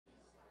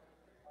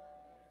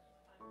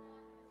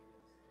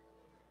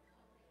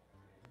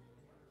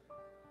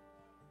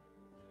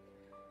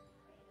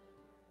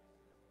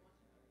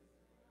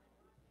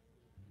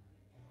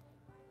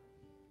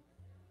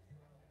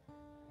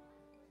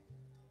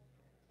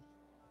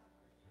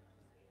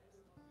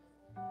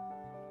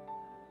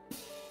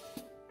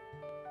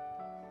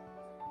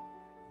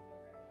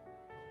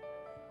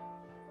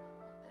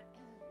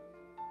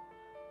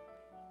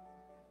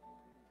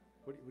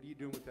What are you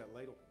doing with that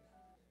ladle?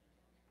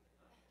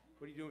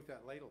 What are you doing with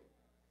that ladle?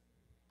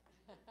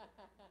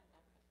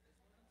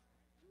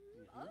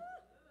 Mm-hmm.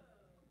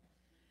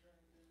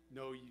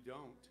 No, you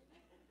don't.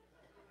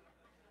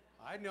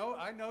 I know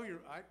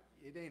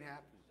it ain't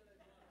happening.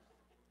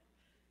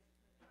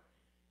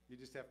 You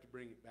just have to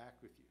bring it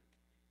back with you.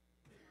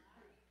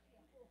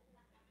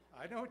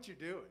 I know what you're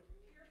doing.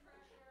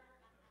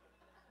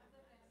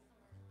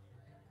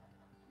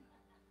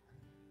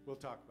 We'll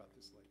talk about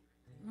this later.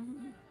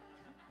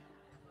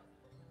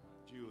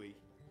 Julie.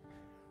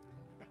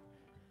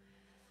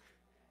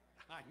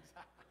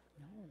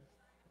 No.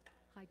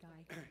 Hi,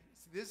 Guy.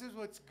 This is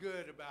what's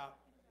good about,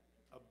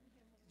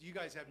 you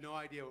guys have no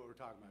idea what we're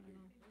talking about, do you?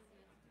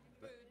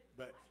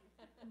 But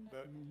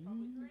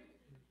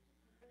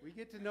we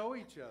get to know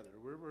each other.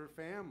 We're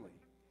family.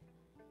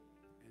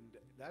 And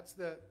that's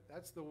the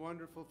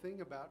wonderful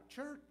thing about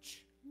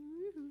church.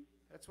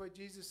 That's why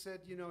Jesus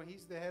said,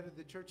 he's the head of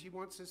the church. He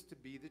wants us to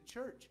be the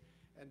church.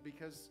 And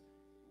because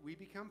we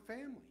become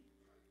family.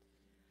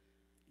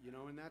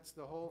 And that's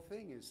the whole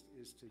thing is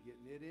to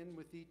get knit in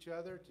with each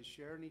other, to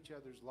share in each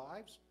other's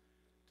lives,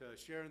 to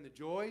share in the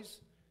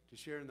joys, to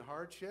share in the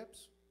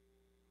hardships,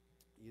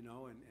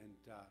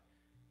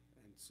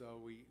 and so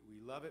we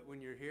love it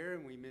when you're here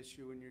and we miss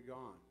you when you're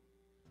gone.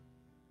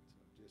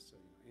 So just so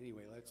you know.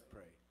 Anyway, let's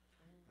pray.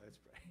 Let's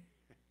pray.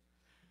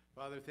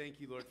 Father, thank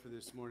you, Lord, for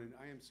this morning.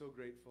 I am so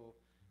grateful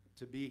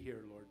to be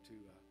here, Lord, to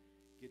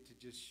get to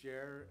just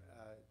share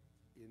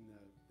in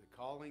the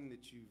calling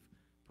that you've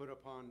put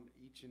upon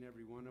each and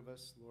every one of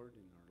us, Lord,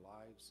 in our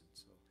lives. And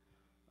so,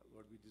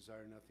 Lord, we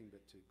desire nothing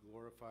but to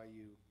glorify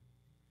you.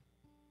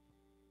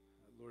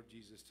 Lord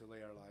Jesus, to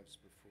lay our lives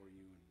before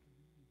you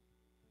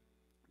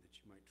and that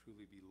you might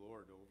truly be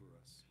Lord over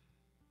us.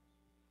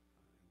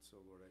 And so,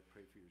 Lord, I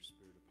pray for your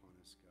Spirit upon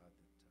us, God,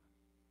 that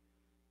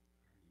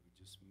you would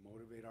just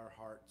motivate our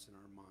hearts and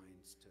our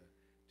minds to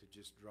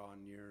just draw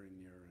nearer and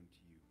nearer unto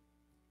you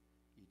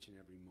each and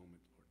every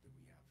moment, Lord, that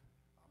we have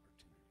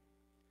opportunity.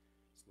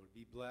 So, Lord,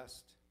 be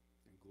blessed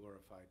and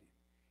glorified.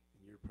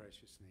 In your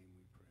precious name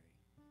we pray.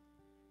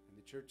 And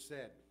the church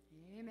said,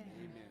 Amen.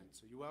 Amen.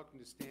 So you're welcome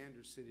to stand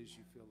or sit as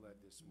you feel led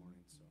this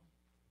morning. So.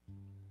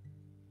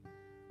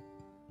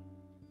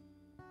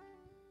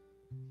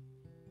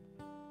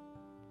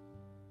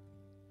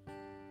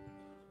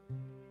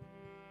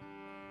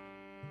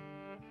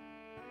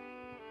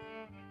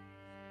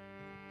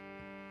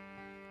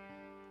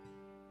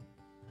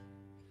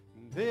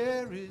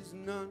 There is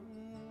none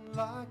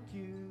like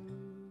you.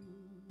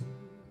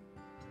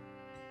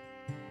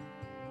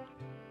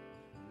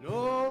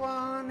 No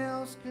one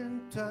else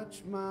can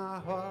touch my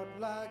heart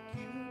like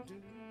you do.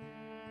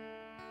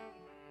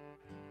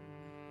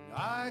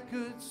 I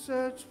could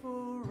search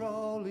for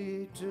all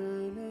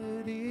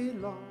eternity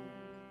long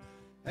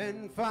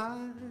and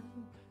find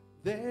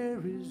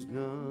there is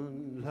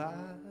none like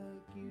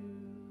you.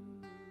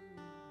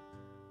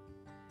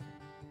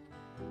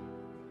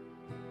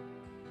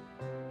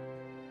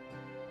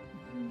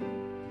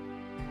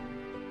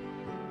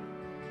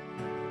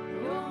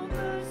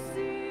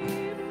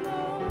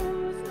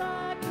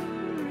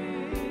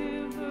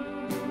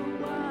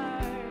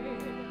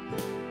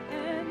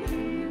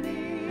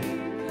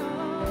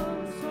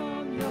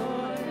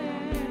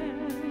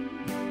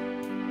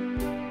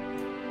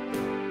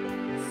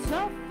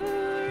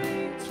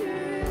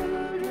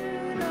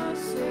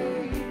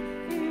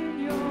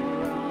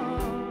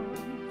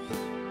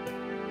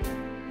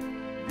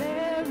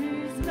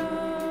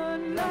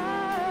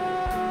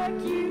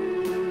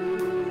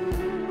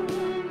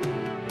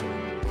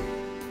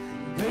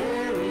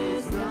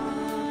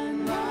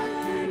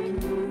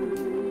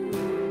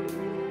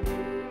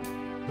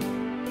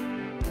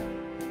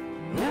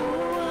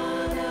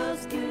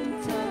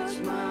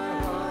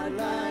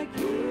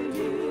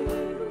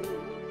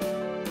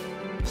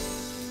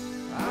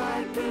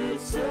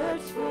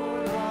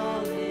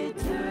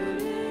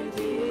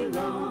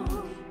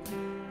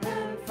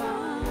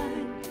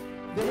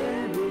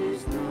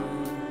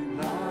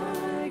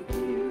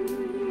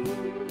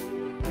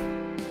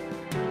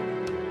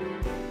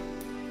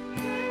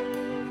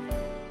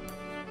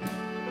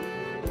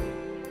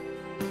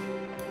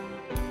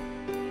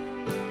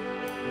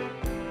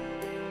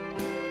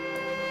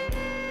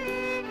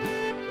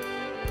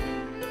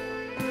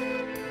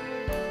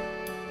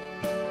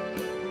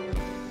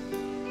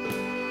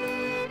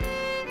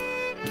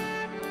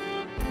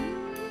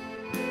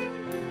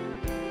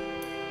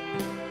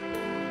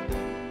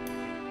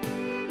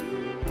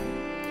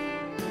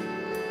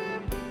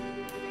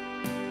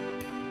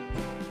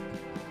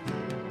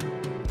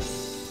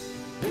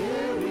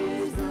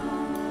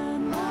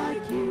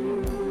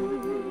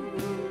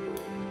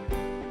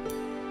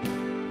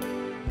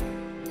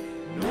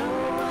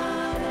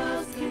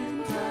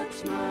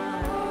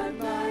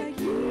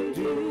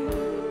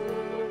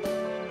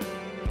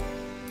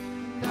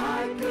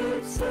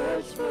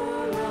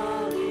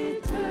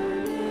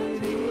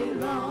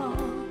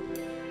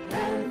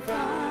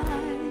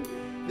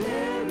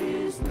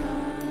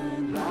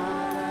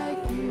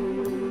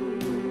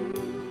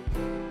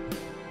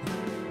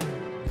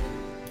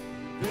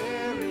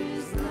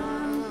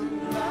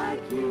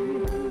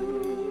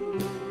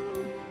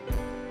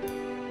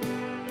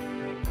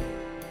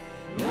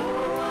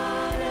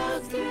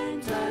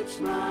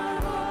 my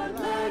heart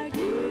like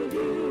you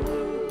do.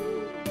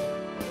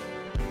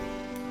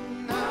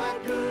 I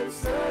could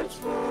search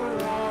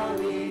for all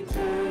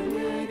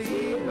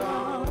eternity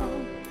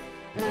long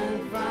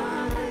and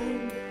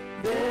find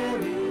there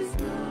is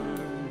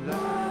none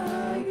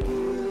like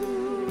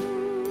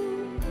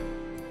you.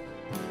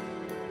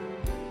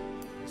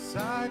 Yes,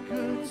 I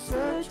could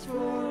search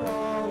for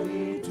all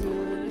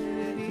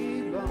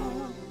eternity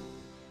long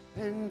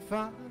and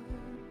find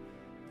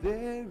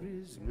there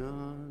is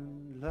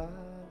none like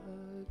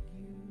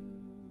you.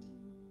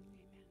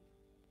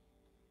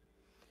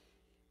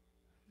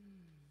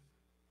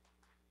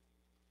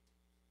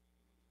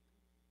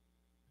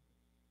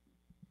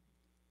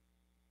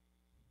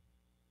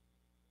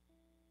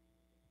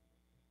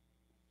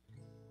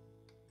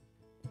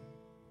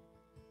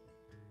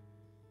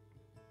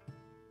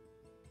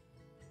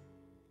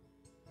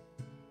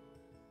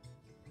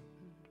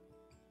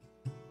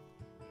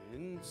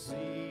 And it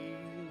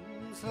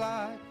seems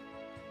like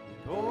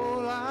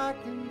all I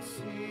can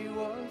see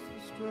was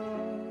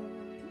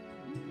destroyed.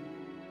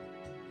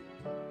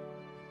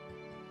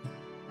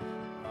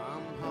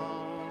 I'm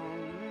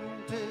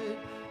haunted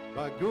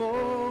by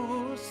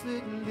ghosts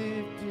that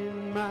lived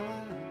in my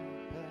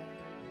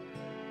past.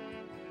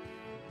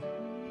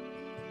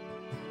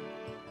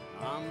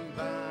 I'm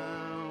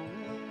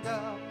bound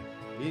up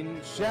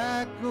in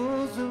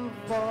shackles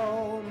of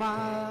all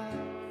my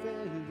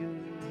failures.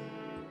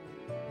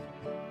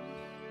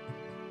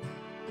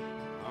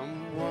 I'm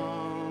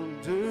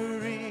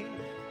wondering,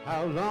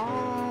 how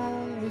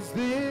long is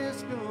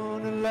this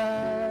gonna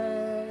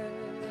last?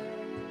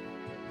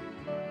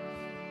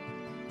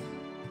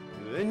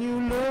 Then you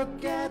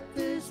look at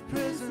this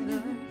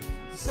prisoner,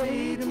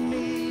 say to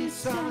me,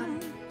 son,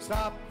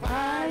 stop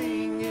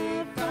fighting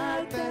a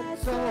fight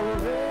that's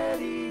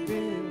already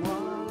been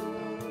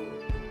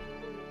won.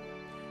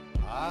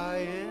 I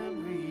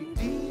am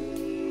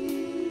redeemed.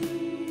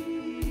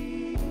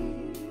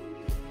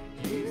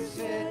 You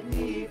set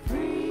me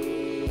free.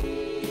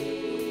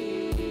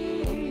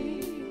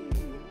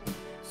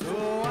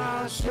 So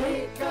I'll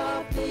shake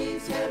off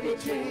these heavy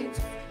chains,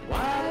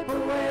 wipe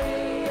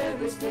away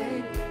every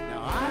stain.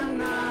 Now I'm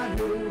not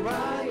who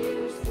I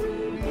used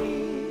to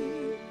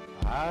be.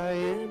 I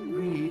am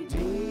redeemed.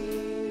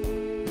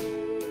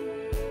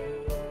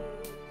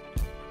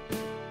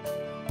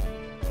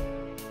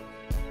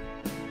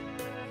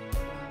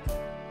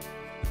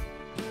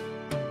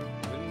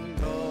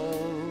 And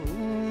all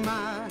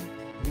my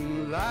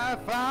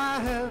life I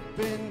have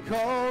been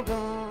called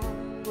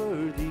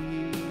unworthy,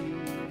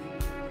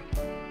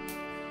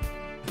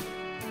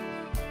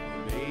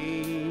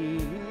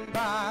 named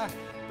by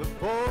the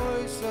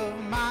voice of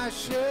my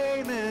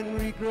shame and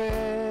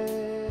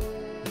regret.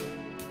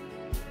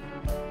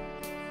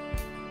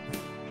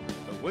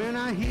 But when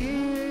I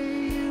hear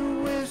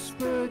you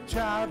whisper,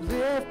 child,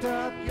 lift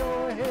up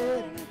your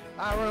head,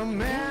 I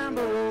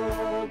remember,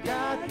 oh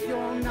God,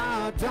 you're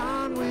not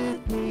done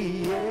with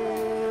me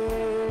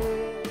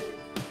yet.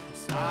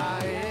 'Cause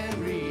I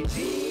am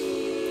redeemed.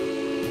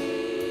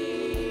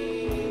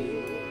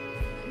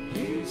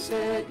 You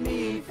set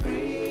me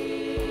free.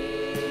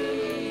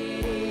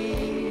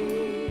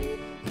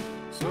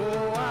 So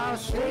I'll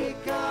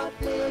shake off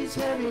these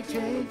heavy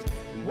chains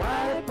and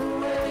wipe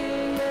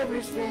away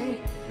every stain.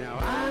 Now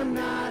I'm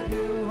not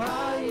who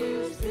I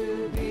used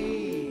to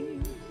be,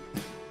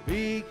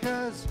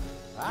 because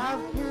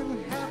I'm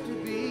gonna have to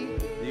be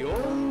the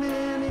old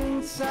man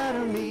inside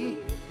of me,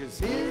 'cause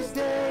his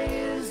day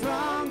is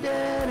long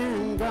dead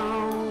and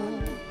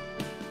gone.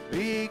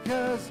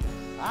 Because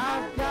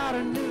I've got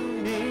a new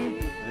name,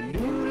 a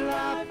new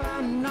life,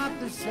 I'm not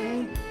the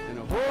same, and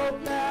I hope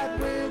that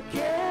will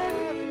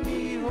carry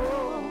me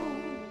home.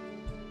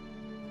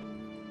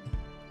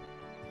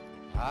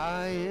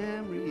 I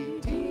am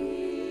redeemed.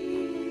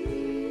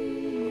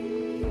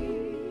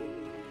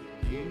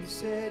 You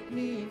set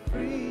me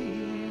free.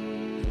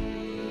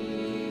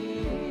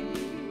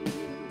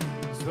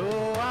 So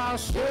I'll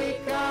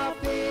shake off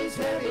these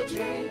heavy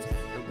chains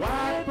and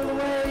wipe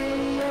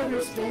away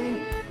every stain.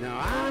 Now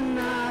I'm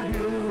not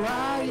who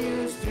I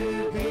used to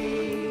be.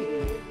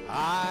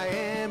 I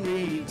am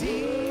redeemed.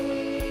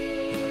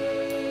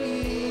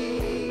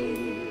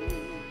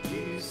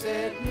 You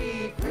set me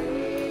free.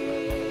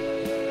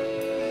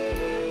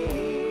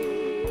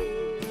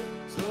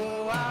 So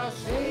I'll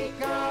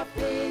shake off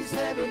these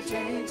heavy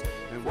chains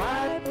and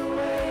wipe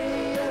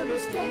away every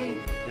stain.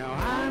 Now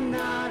I'm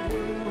not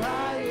who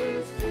I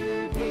used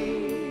to be.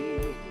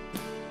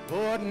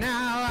 Lord,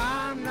 now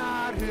I'm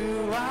not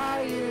who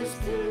I used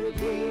to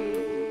be.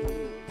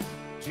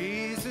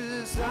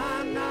 Jesus,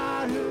 I'm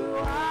not who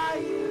I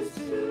used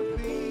to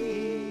be.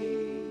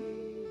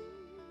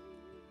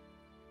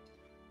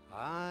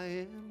 I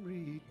am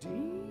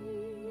redeemed.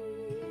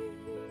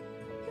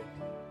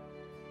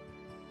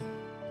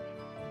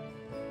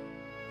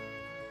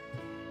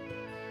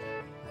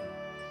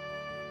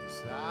 Yes,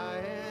 I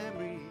am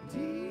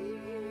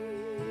redeemed.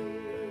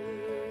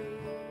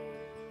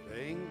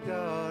 Thank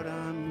God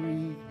I'm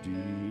redeemed.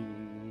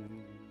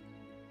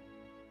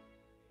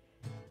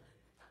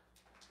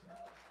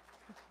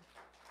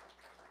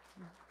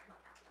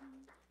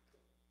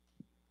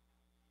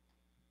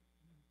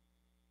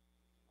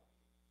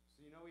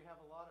 have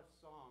a lot of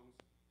songs.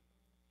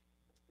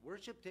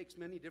 Worship takes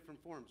many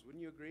different forms,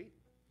 wouldn't you agree?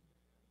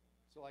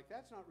 So like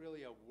that's not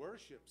really a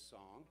worship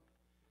song,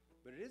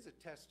 but it is a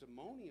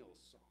testimonial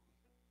song.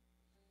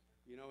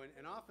 You know,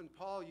 and often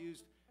Paul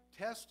used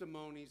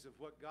testimonies of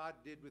what God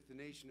did with the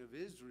nation of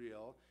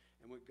Israel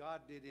and what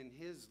God did in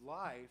his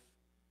life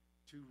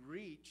to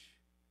reach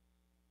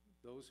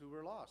those who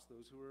were lost,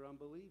 those who were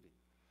unbelieving.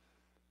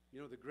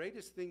 You know, the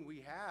greatest thing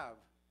we have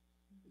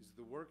is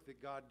the work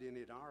that God did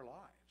in our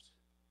lives.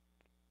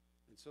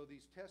 And so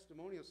these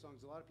testimonial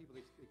songs, a lot of people,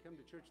 they come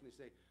to church and they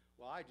say,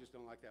 well, I just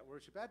don't like that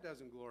worship. That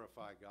doesn't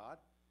glorify God.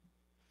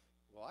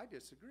 Well, I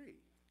disagree.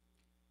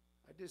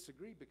 I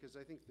disagree because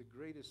I think the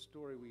greatest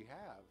story we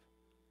have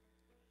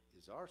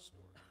is our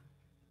story.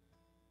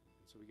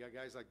 And so we got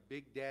guys like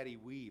Big Daddy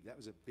Weave. That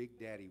was a Big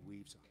Daddy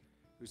Weave song.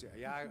 Who said,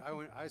 yeah,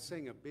 I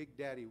sang a Big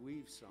Daddy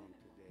Weave song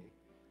today.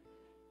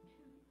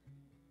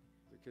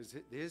 Because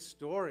his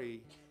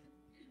story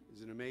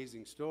is an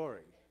amazing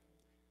story.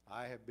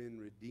 I have been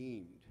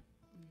redeemed.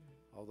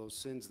 All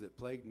those sins that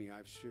plagued me,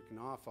 I've shaken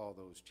off all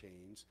those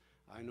chains.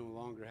 I no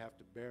longer have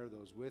to bear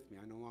those with me.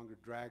 I no longer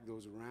drag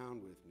those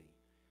around with me.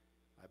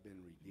 I've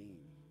been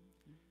redeemed.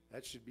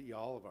 That should be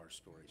all of our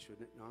story,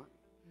 shouldn't it not?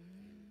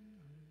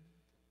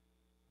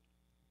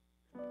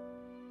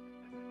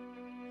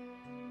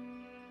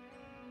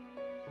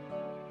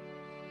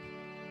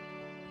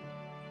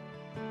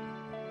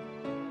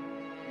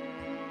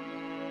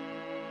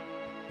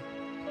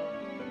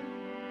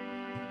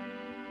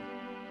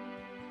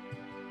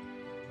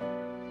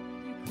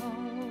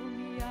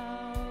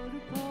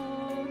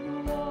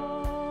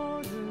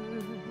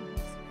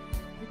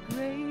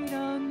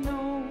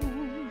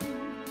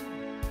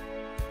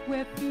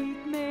 Where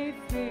feet may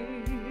fail,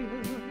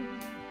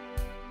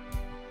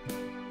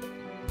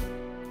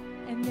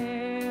 and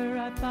there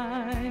I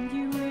find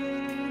you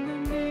in the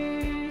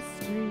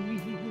mystery,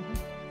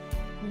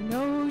 in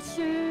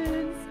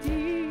oceans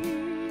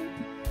deep,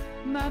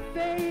 my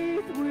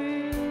faith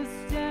will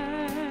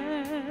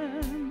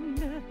stand,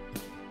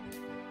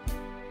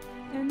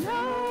 and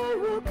I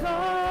will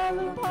call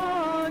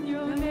upon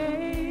your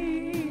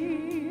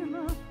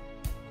name,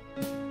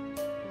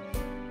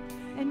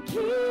 and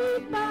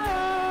keep my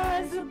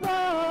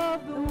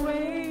above the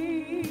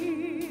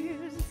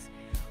waves.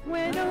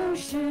 When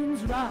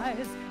oceans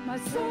rise, my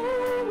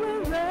soul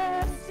will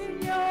rest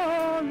in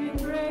your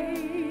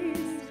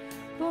embrace,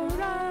 for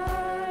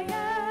I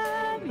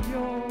am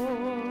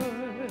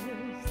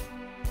yours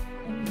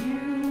and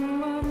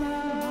you are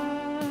mine.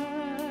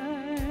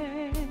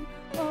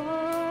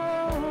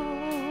 Oh,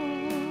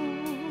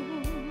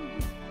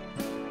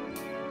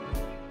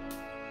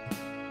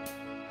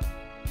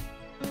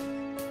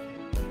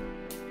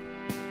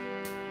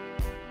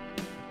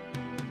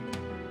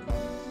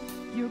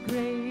 your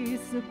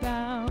grace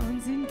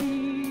abounds in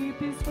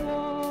deepest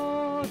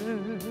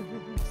waters.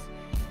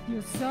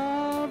 Your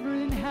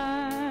sovereign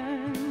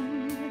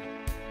hand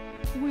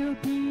will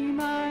be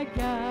my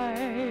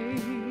guide.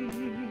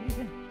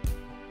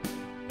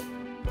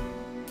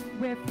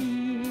 Where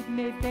feet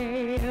may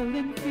fail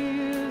and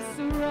fear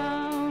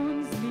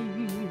surrounds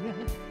me,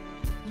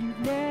 you've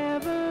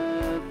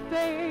never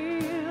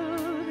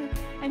failed,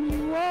 and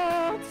you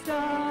won't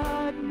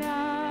start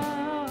now.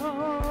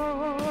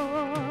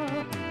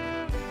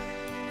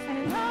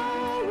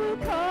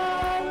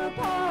 Call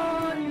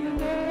upon your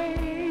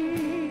name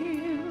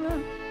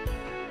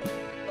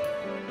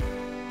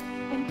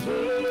and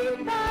keep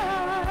my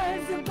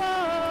eyes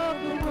above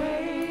the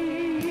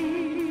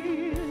waves.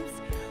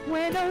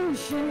 When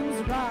oceans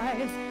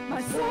rise,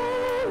 my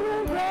soul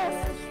will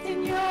rest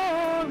in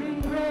your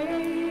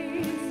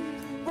embrace,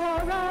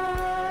 for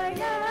I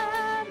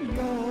am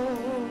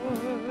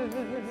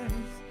yours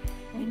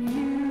and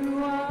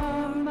you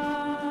are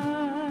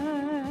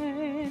mine.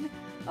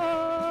 Oh,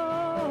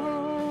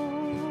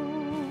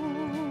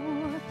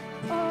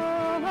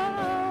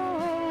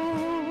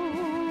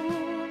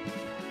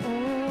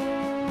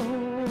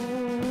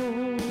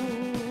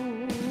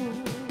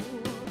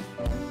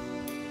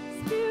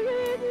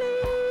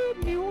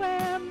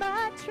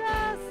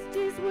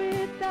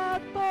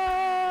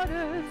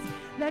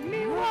 let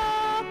me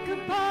walk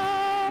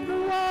upon the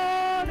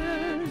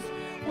waters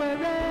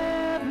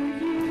wherever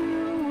you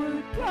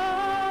would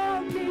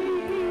call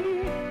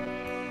me.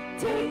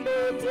 Take me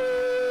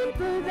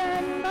deeper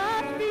than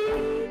my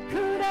feet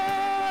could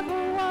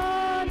ever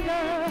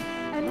wander,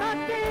 and my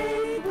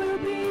faith will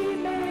be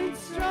made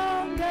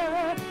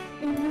stronger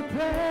in the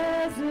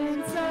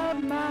presence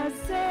of my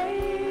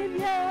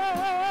Savior.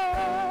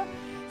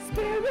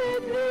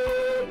 Spirit,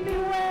 lead me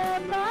where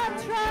my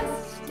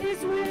trust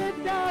is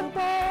without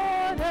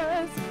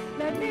borders.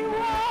 Let me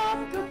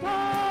walk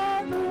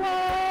upon the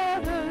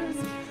waters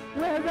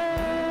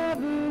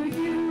wherever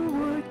you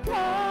would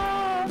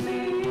call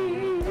me.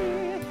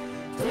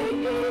 Take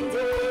me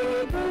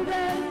deeper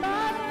than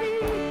my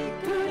feet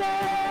could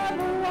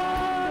ever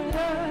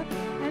wander,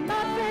 and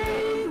my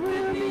faith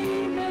will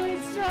be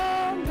made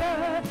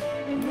stronger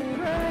in the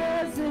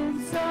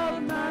presence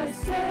of my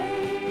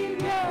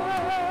Savior.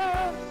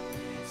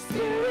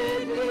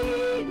 Spirit,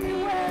 lead me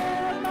where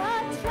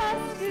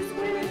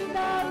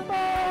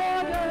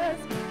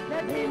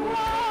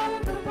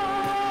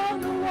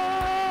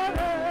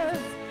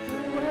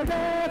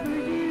wherever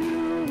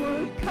you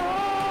would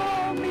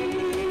call me.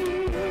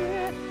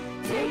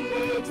 Take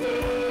me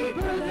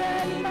deeper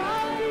than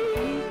my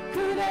feet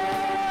could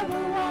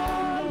ever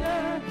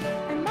wander,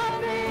 and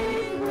my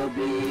faith will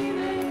be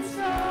even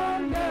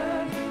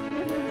stronger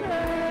in the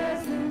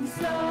presence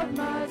of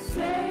my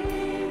Savior.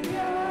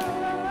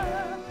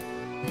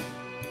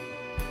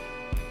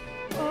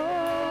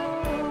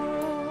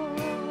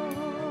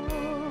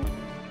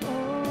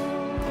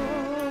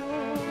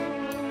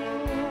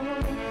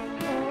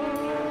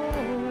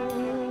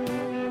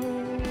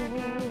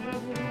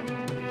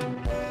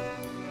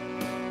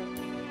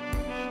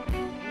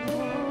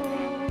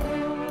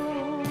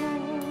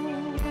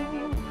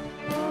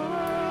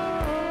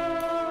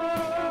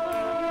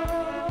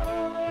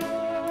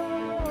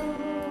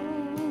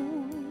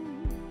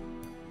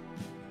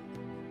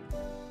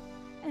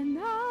 And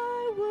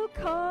I will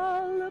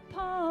call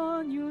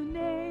upon your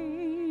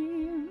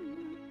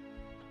name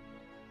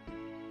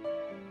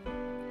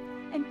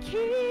and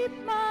keep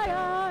my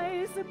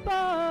eyes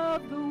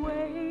above the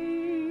waves.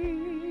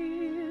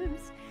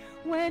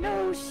 When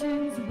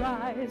oceans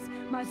rise,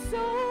 my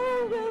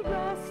soul will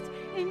rest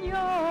in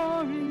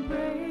your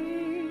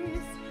embrace,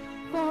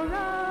 for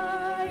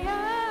I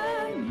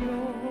am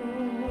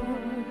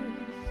yours,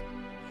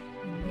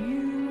 and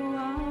you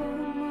are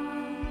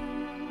mine.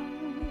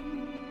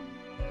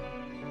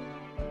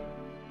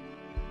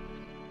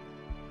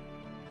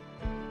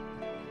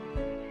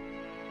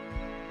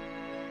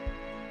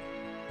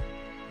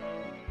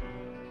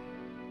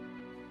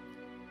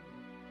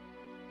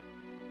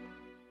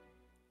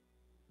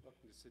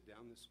 Welcome to sit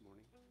down this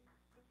morning.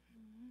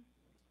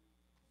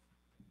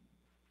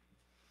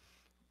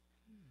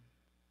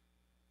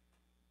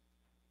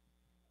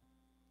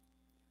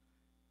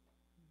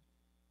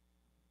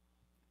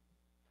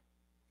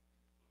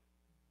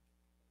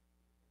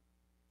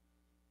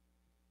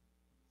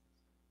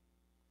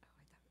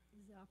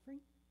 Is the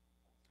offering?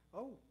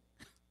 Oh,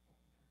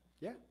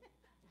 yeah.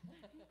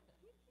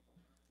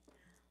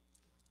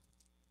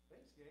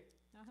 Thanks, Gabe.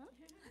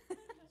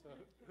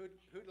 So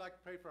who'd like to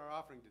pray for our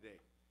offering today?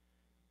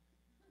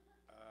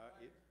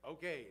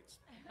 Okay, it's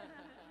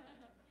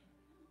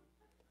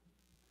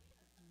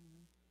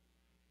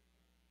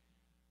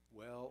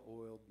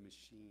well-oiled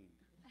machine.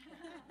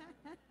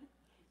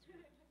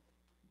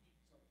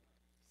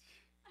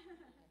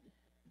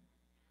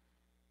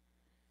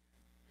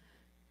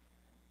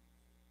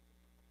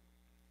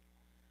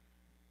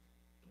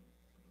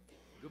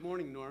 Good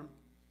morning, Norm.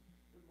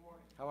 Good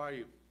morning. How are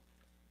you?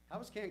 How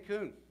was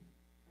Cancun?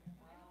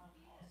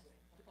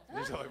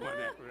 There's only one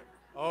that.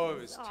 Oh, it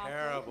was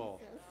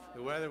terrible.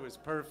 The weather was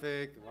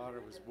perfect. The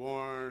water was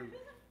warm.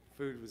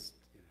 Food was,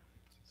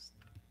 just.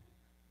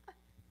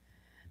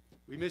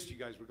 We missed you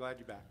guys. We're glad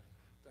you're back.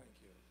 Thank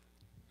you.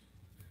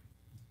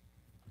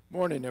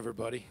 Morning,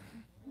 everybody.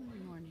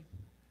 Good morning.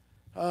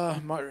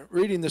 My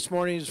reading this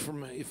morning is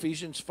from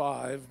Ephesians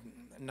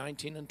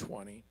 5:19 and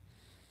 20.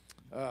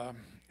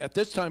 At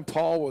this time,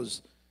 Paul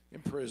was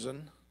in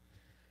prison,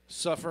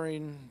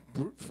 suffering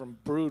from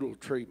brutal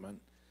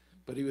treatment,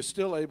 but he was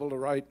still able to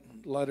write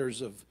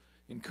letters of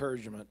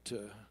encouragement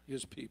to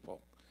his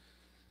people.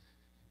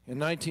 In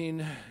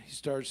 19, he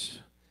starts,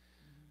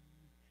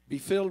 "Be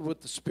filled with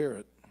the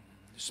Spirit,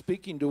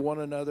 speaking to one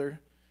another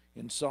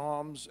in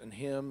psalms and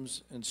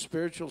hymns and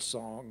spiritual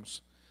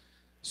songs,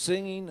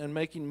 singing and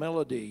making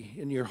melody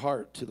in your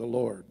heart to the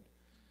Lord,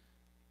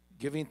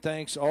 giving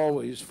thanks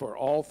always for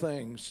all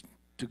things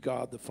to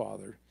God the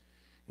Father,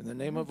 in the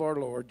name of our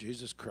Lord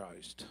Jesus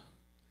Christ."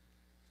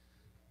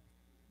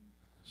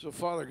 So,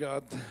 Father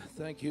God,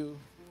 thank you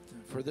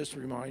for this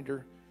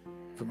reminder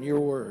from your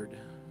word.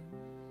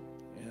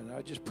 And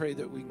I just pray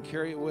that we can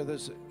carry it with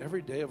us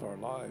every day of our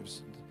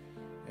lives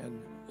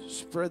and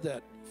spread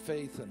that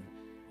faith and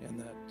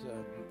that,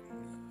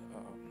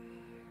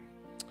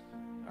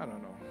 I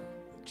don't know,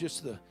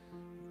 just the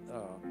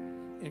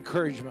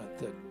encouragement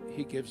that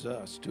he gives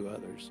us to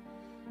others.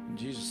 In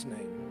Jesus'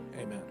 name,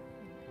 amen.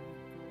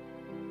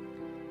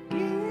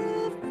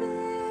 Give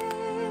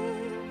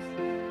thanks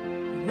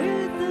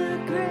with a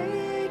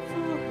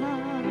grateful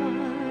heart.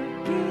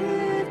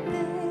 Give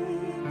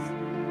thanks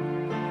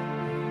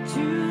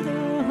to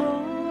the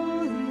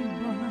Holy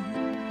One.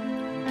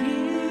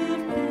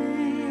 Give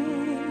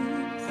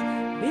thanks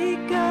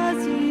because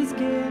He's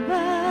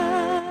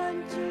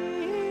given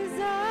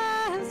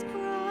Jesus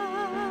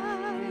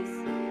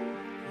Christ,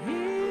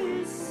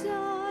 His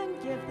Son.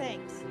 Give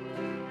thanks.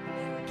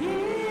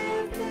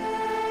 Give thanks.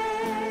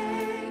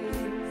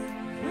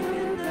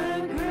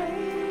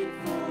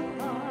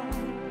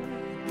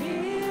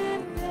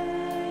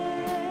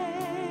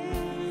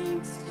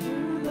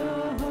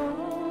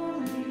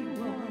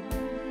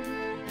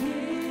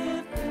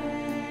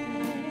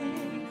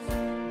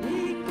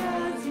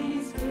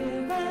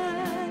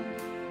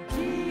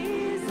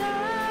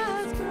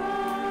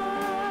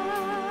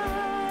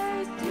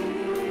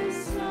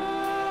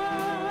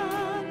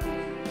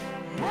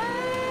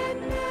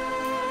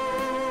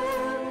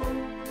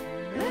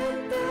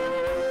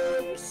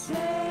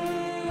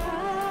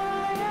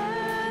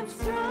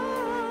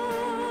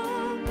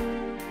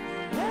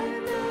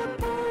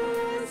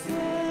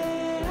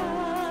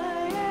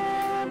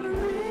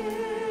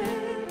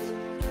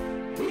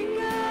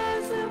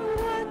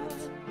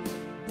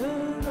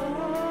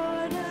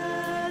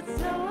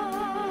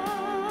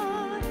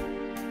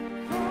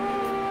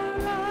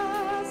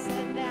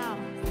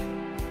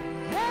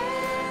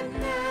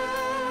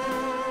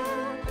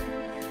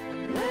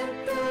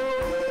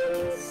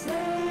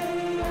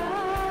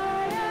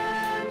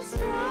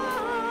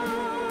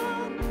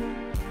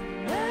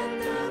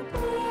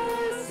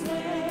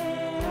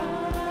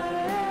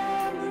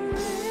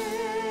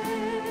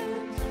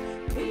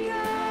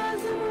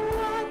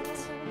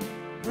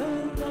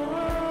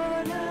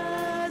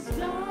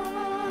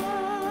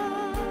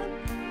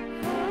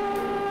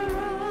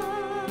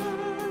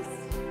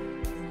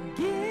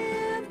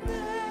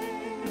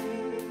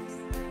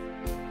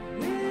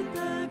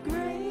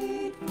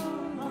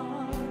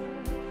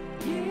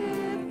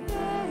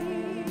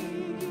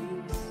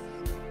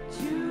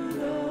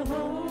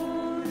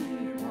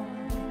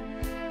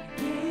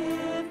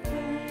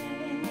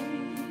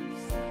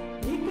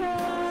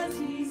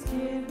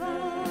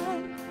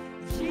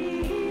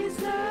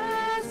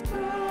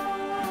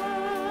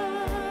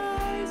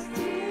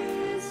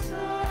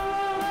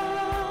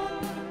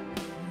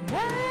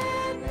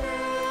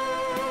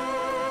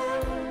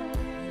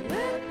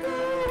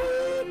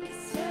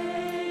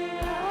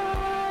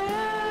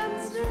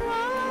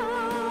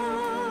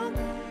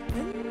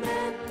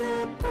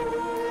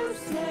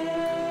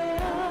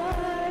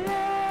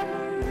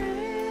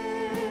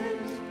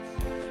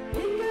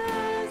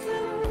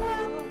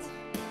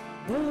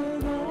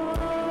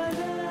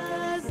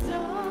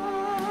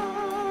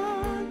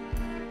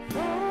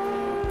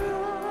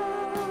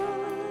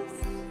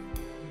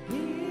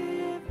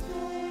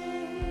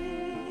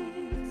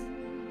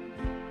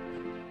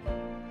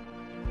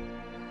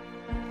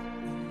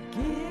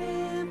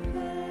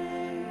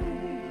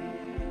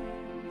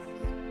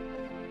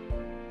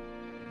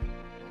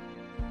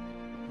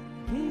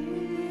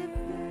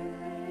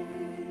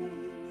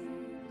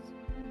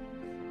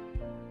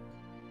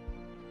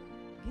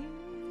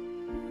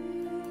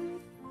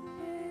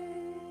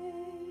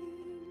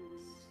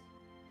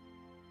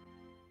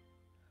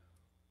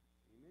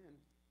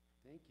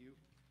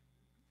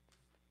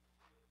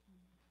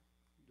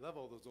 You love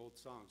all those old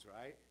songs,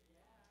 right?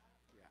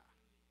 Yeah.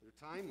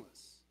 They're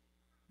timeless.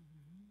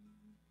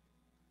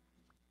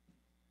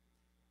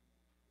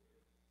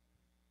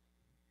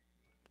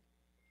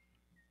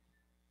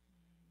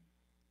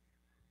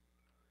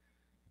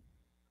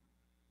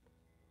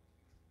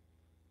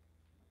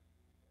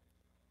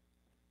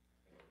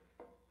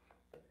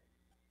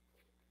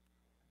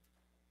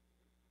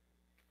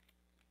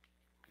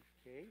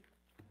 Okay.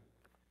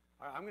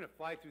 All right, I'm going to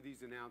fly through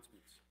these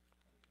announcements.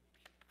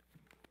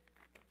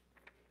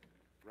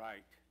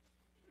 Right.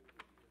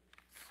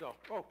 So,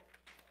 oh.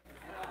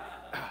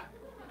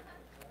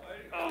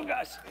 Oh,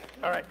 gosh.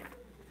 All right.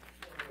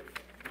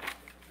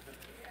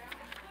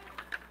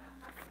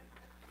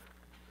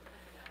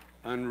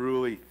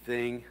 Unruly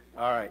thing.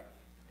 All right.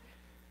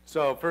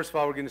 So, first of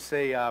all, we're going to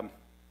say,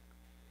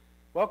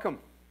 welcome.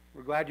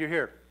 We're glad you're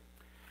here.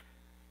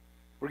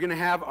 We're going to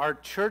have our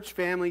church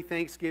family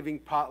Thanksgiving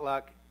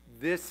potluck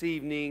this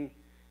evening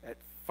at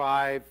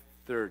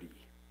 5:30.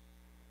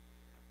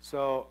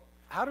 So,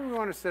 how do we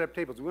want to set up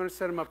tables? Do we want to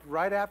set them up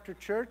right after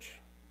church?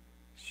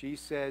 She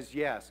says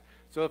yes.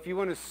 So if you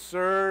want to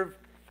serve,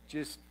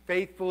 just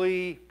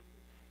faithfully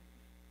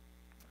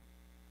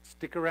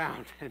stick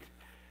around. And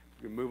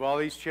we move all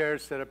these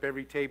chairs, set up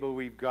every table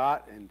we've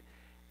got, and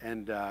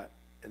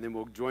then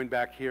we'll join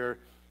back here.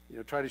 You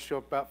know, try to show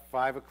up about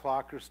 5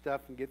 o'clock or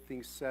stuff and get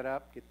things set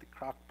up, get the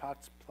crock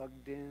pots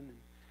plugged in,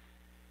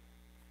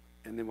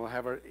 and then we'll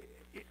have our.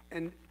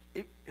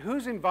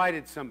 Who's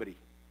invited somebody?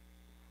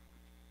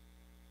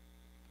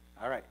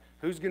 All right.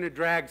 Who's going to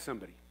drag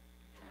somebody?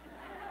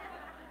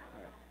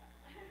 All right.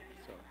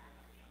 So,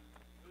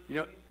 you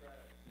know,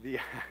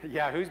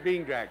 yeah, who's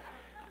being dragged?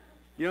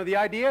 You know, the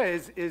idea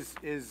is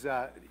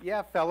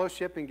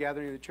fellowship and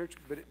gathering in the church,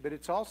 but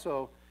it's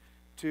also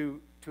to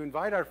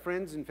invite our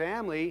friends and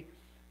family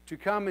to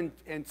come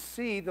and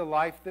see the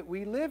life that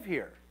we live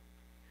here.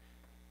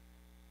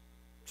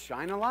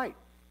 Shine a light,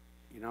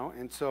 you know,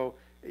 and so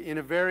in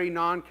a very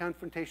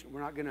non-confrontational, we're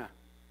not going to,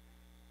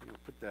 you know,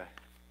 put the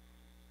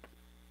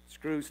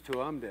screws to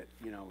them that,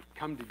 you know,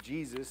 come to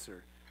Jesus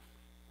or,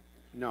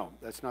 no,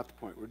 that's not the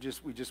point. We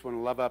just want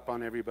to love up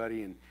on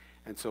everybody,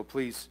 and so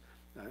please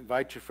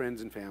invite your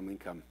friends and family and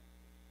come.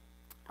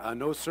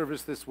 No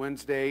service this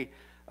Wednesday.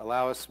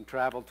 Allow us some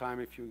travel time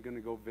if you're going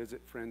to go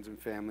visit friends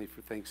and family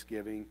for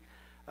Thanksgiving.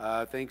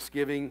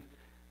 Thanksgiving,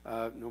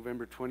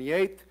 November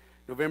 28th.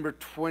 November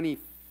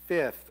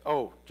 25th.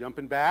 Oh,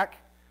 jumping back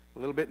a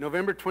little bit.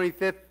 November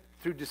 25th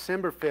through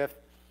December 5th.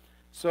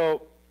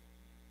 So,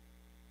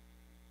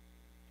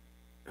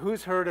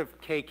 who's heard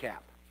of KCAP?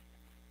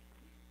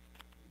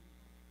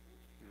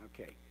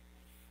 Okay.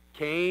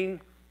 Kane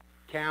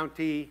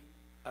County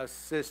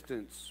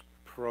Assistance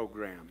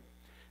Program.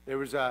 There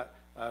was a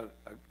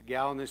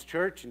gal in this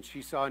church, and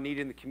she saw a need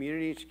in the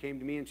community, and she came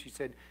to me and she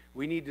said,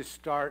 we need to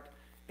start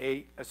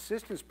a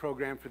assistance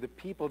program for the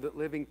people that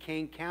live in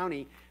Kane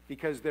County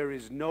because there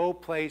is no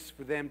place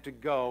for them to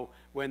go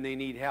when they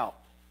need help.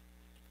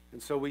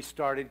 And so we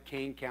started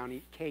Kane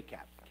County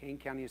KCAP, Kane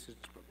County Assistance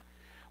Program.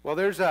 Well,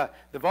 there's the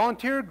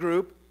volunteer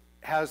group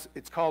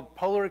it's called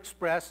Polar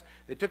Express.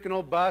 They took an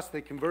old bus,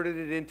 they converted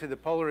it into the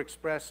Polar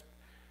Express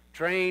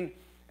train,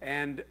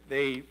 and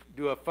they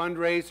do a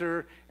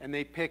fundraiser, and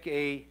they pick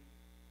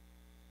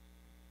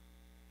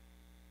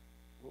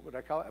what would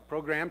I call it? A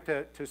program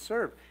to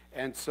serve.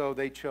 And so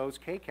they chose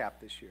KCAP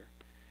this year.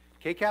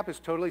 KCAP is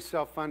totally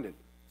self-funded.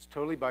 It's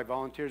totally by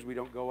volunteers. We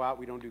don't go out,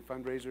 we don't do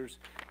fundraisers,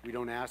 we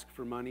don't ask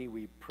for money,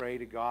 we pray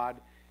to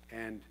God,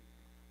 and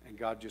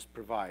God just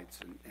provides.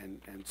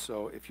 And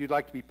so if you'd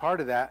like to be part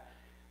of that,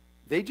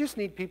 they just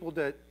need people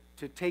to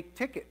take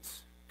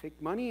tickets. Take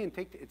money and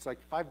it's like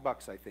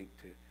 $5, I think,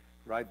 to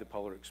ride the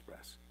Polar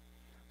Express.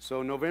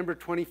 So November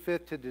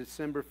 25th to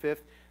December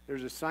 5th,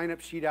 there's a sign-up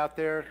sheet out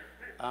there.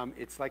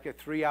 It's like a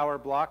 3-hour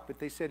block, but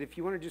they said if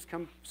you want to just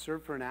come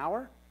serve for an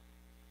hour,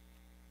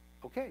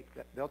 okay,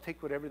 they'll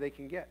take whatever they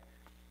can get.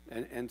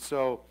 And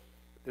so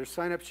there's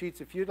sign-up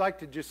sheets. If you'd like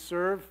to just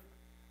serve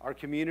our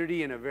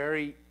community in a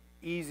very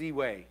easy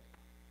way,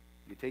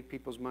 you take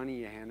people's money,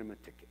 you hand them a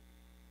ticket.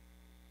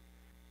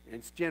 And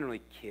it's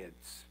generally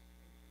kids.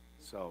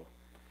 So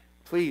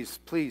please,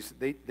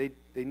 they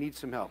need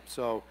some help.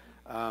 So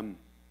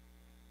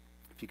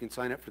if you can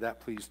sign up for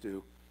that, please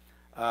do.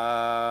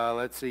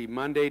 Let's see,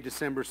 Monday,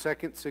 December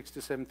 2nd, 6 to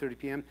 7:30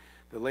 p.m.,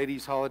 the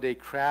Ladies' Holiday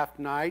Craft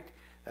Night.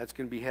 That's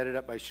going to be headed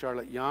up by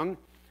Charlotte Young.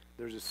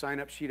 There's a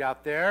sign-up sheet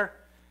out there.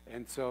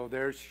 And so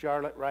there's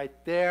Charlotte right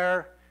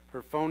there.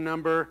 Her phone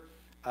number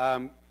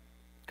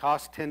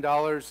costs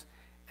 $10.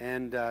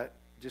 And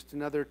just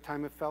another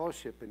time of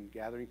fellowship and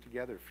gathering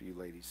together for you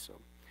ladies.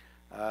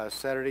 So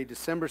Saturday,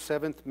 December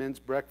 7th, men's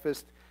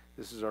breakfast.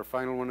 This is our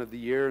final one of the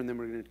year, and then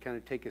we're going to kind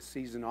of take a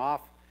season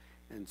off.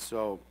 And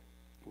so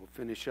we'll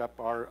finish up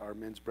our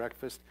men's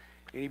breakfast.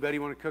 Anybody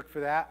want to cook for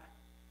that?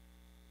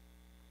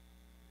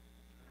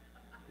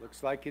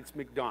 Looks like it's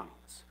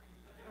McDonald's.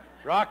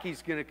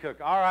 Rocky's going to cook.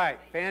 All right,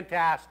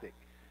 fantastic.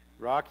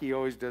 Rocky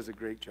always does a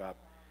great job.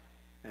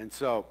 And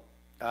so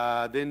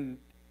then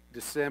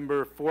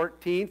December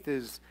 14th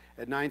is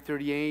At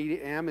 9:30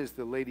 a.m. is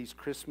the ladies'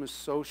 Christmas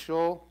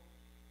social.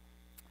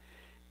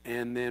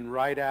 And then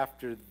right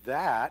after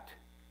that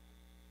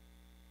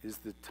is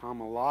the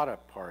Tamalata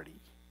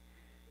party.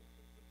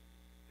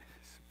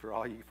 For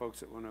all you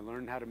folks that want to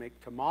learn how to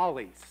make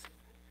tamales.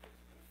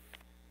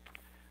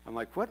 I'm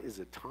like, what is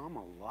a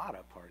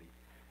Tamalata party?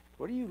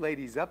 What are you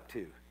ladies up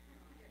to?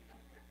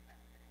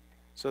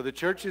 So the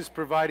church is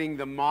providing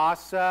the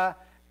masa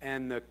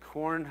and the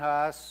corn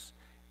husks,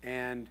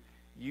 and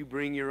you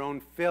bring your own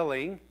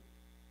filling.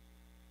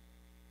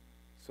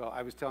 So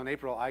I was telling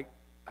April, I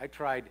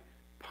tried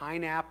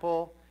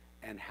pineapple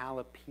and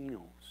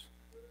jalapenos.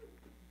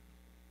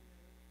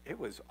 It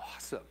was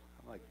awesome.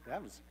 I'm like,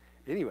 that was,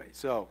 anyway,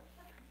 so,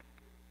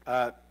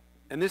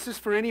 and this is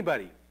for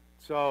anybody.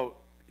 So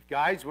if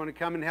guys want to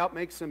come and help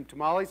make some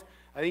tamales,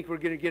 I think we're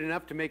going to get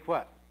enough to make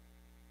what?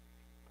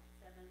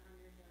 700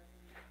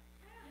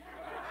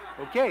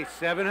 dozen. Okay,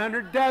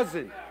 700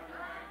 dozen.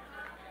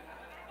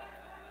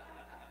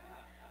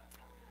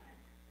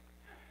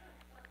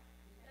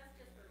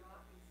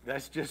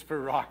 That's just for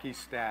Rocky's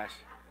stash.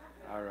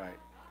 All right.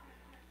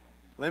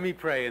 Let me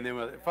pray, and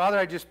then Father,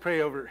 I just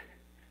pray over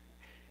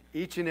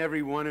each and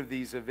every one of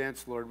these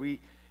events, Lord.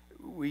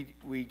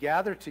 We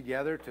gather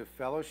together to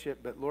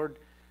fellowship, but Lord,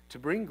 to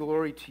bring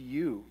glory to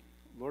you.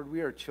 Lord,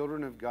 we are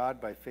children of God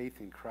by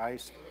faith in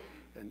Christ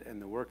and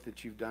the work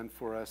that you've done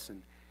for us.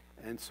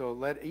 And so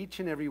let each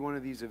and every one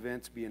of these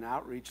events be an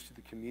outreach to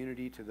the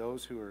community, to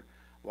those who are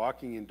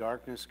walking in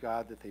darkness,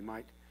 God, that they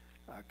might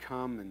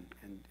come and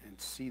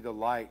see the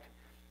light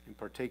and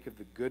partake of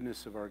the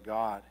goodness of our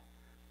God.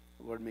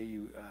 Lord, may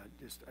you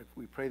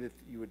we pray that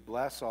you would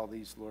bless all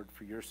these, Lord,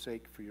 for your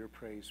sake, for your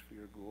praise, for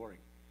your glory.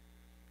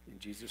 In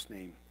Jesus'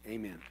 name,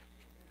 amen.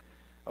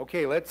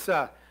 Okay, let's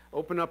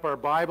open up our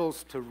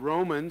Bibles to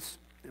Romans,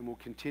 and we'll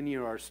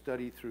continue our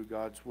study through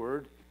God's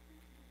Word.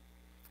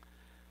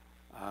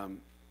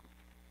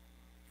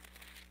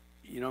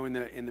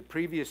 In the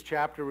previous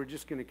chapter, we're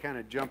just going to kind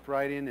of jump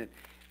right in.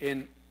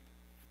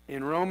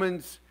 In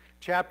Romans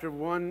chapter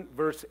 1,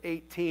 verse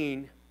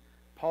 18,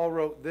 Paul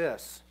wrote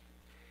this.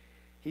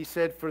 He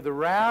said, "For the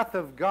wrath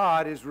of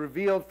God is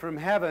revealed from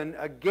heaven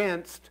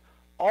against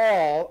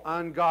all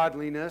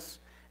ungodliness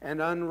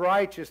and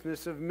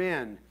unrighteousness of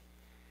men."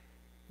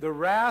 The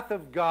wrath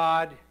of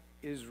God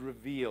is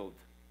revealed.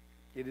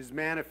 It is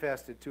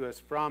manifested to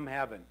us from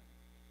heaven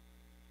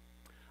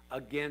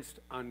against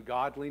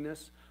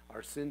ungodliness,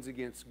 our sins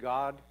against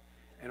God,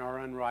 and our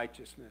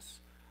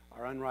unrighteousness,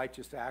 our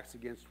unrighteous acts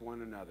against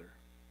one another.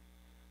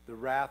 The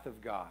wrath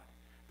of God.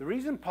 The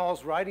reason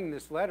Paul's writing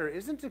this letter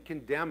isn't to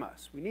condemn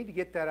us. We need to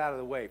get that out of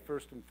the way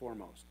first and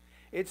foremost.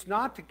 It's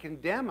not to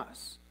condemn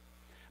us,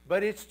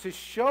 but it's to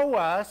show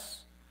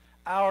us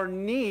our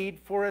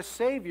need for a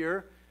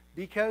Savior,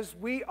 because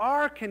we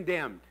are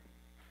condemned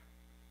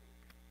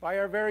by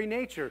our very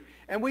nature.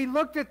 And we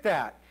looked at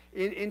that.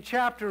 In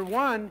chapter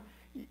 1,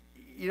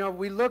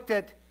 we looked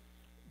at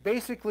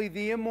basically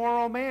the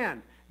immoral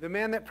man. The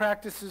man that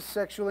practices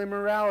sexual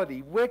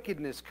immorality,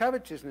 wickedness,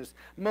 covetousness,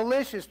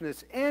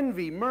 maliciousness,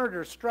 envy,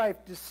 murder,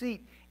 strife,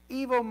 deceit,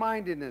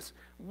 evil-mindedness,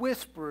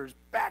 whisperers,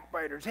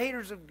 backbiters,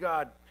 haters of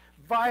God,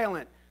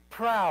 violent,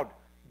 proud,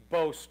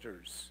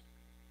 boasters.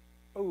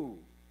 Ooh.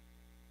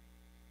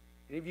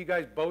 Any of you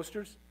guys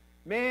boasters?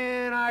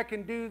 Man, I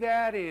can do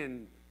that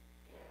in...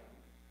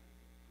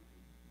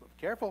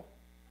 Careful,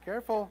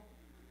 careful.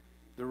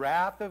 The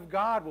wrath of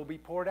God will be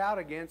poured out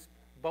against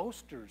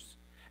boasters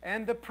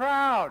and the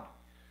proud.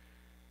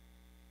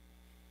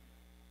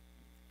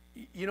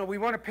 We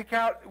want to pick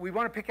out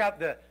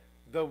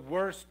the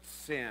worst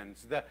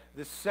sins,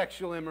 the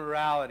sexual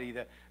immorality,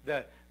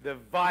 the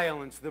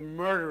violence, the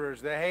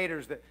murderers, the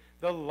haters,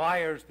 the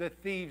liars, the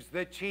thieves,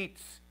 the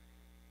cheats,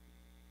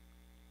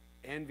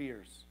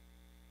 enviers,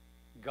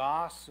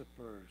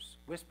 gossipers,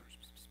 whisperers.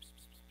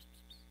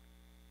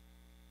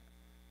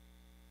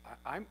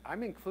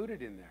 I'm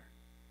included in there.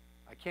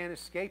 I can't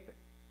escape it.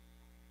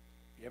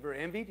 You ever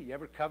envied? You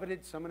ever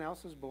coveted someone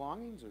else's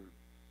belongings? Or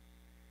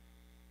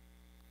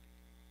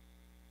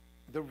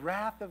the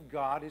wrath of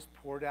God is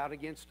poured out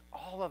against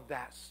all of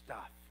that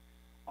stuff.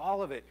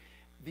 All of it.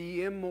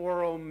 The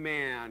immoral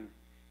man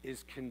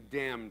is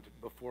condemned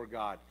before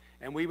God.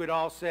 And we would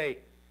all say,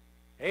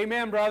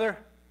 amen, brother.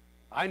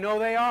 I know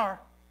they are.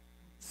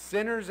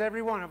 Sinners,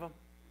 every one of them.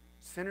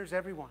 Sinners,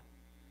 every one.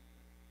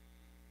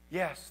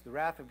 Yes, the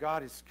wrath of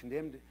God is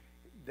condemned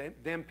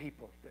them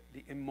people,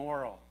 the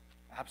immoral.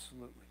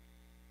 Absolutely.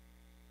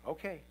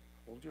 Okay,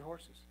 hold your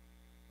horses.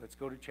 Let's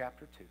go to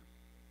chapter 2.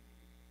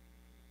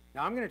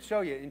 Now I'm going to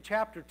show you, in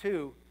chapter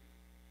 2,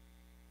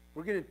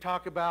 we're going to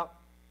talk about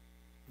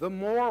the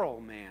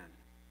moral man,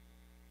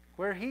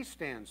 where he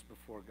stands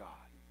before God.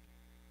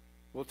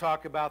 We'll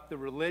talk about the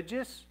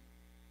religious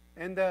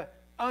and the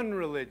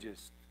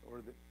unreligious,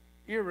 or the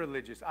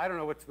irreligious. I don't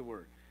know what's the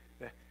word.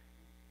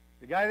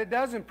 The guy that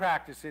doesn't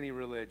practice any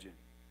religion.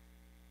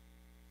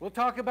 We'll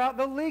talk about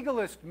the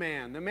legalist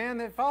man, the man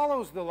that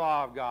follows the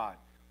law of God.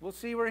 We'll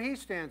see where he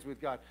stands with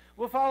God.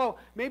 We'll follow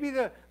maybe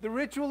the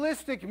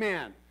ritualistic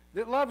man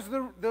that loves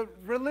the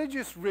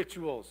religious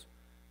rituals.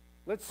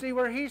 Let's see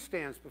where he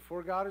stands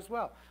before God as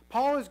well.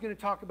 Paul is going to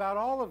talk about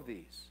all of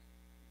these.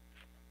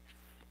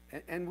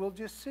 And we'll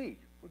just see.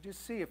 We'll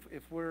just see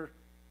if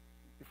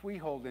we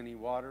hold any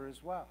water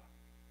as well.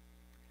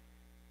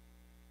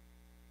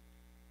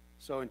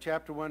 So in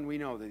chapter 1, we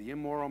know that the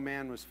immoral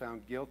man was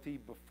found guilty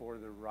before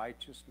the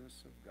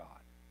righteousness of God.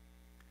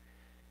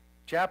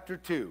 Chapter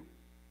 2.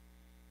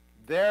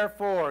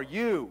 Therefore,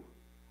 you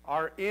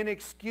are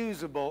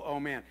inexcusable, O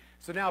man.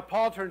 So now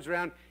Paul turns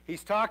around.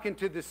 He's talking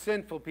to the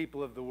sinful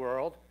people of the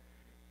world,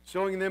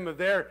 showing them of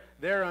their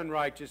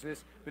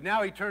unrighteousness. But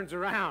now he turns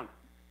around,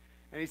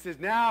 and he says,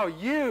 now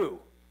you,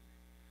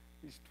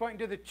 he's pointing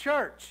to the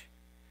church.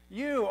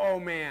 You, O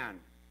man,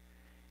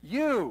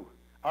 you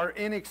are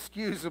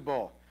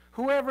inexcusable.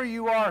 Whoever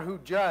you are who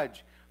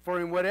judge, for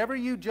in whatever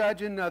you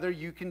judge another,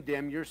 you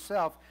condemn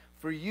yourself.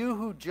 For you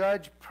who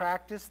judge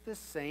practice the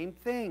same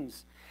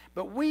things.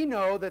 But we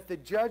know that the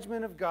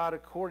judgment of God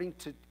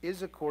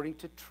is according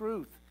to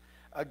truth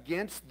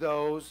against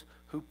those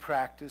who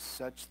practice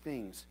such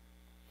things.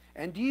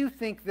 And do you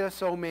think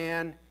this, O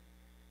man,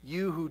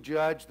 you who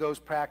judge those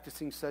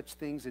practicing such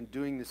things and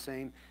doing the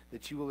same,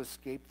 that you will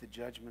escape the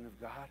judgment of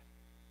God?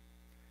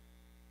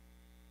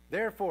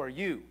 Therefore,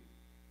 you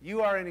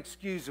are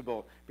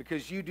inexcusable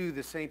because you do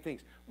the same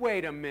things.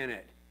 Wait a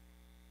minute.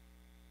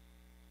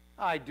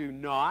 I do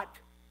not.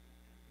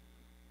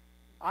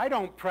 I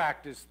don't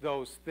practice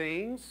those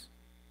things.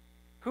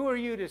 Who are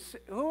you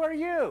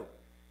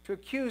to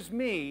accuse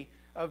me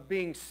of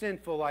being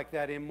sinful like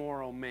that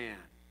immoral man?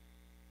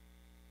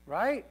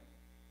 Right?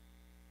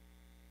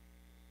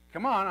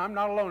 Come on, I'm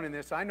not alone in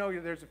this. I know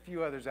there's a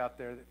few others out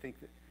there that think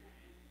that.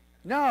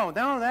 No,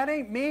 that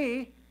ain't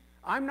me.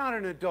 I'm not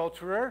an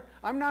adulterer.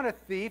 I'm not a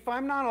thief.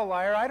 I'm not a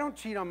liar. I don't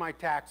cheat on my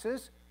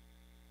taxes.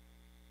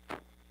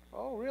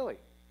 Oh, really?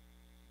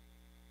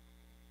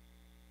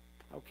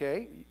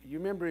 Okay, you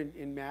remember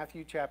in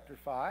Matthew chapter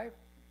 5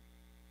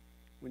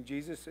 when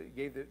Jesus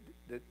gave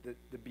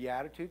the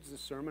Beatitudes, the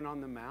Sermon on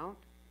the Mount?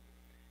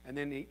 And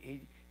then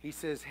he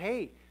says,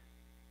 hey,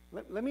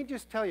 let me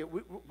just tell you,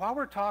 while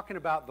we're talking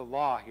about the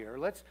law here,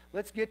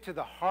 let's get to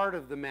the heart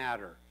of the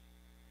matter.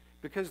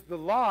 Because the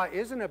law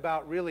isn't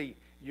about really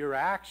your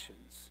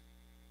actions.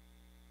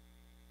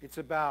 It's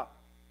about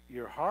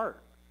your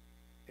heart.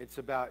 It's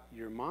about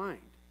your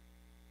mind.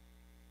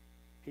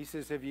 He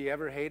says, have you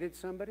ever hated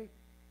somebody?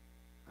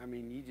 I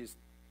mean, you just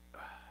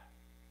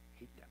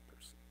hate that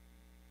person.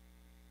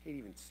 Hate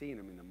even seeing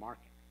them in the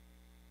market.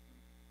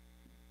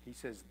 He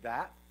says,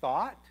 that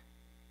thought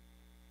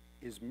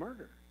is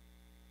murder.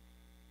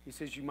 He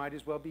says, you might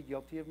as well be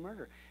guilty of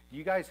murder. Do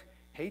you guys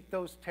hate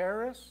those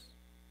terrorists?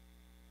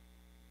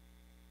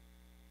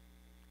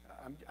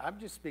 I'm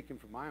just speaking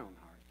from my own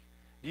heart.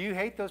 Do you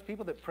hate those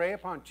people that prey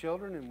upon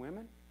children and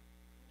women?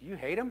 Do you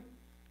hate them?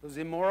 Those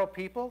immoral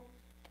people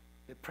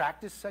that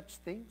practice such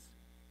things?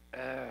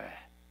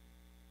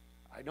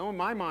 I know in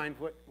my mind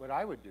what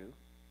I would do.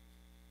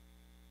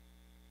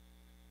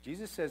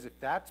 Jesus says, if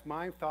that's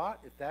my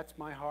thought, if that's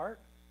my heart,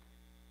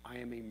 I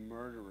am a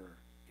murderer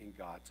in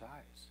God's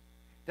eyes.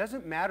 It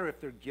doesn't matter if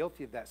they're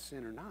guilty of that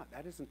sin or not.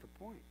 That isn't the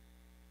point.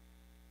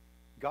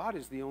 God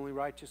is the only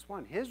righteous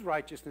one. His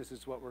righteousness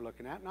is what we're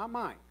looking at, not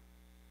mine.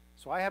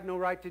 So I have no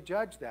right to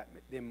judge that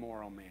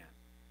immoral man.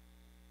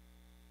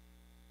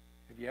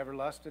 Have you ever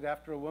lusted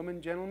after a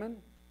woman, gentlemen?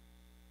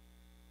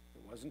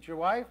 If it wasn't your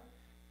wife,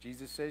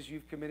 Jesus says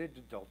you've committed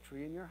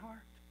adultery in your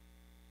heart.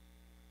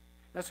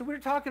 Now, so we're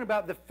talking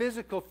about the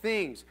physical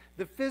things,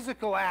 the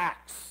physical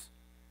acts,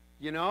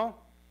 you know?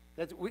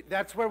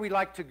 That's where we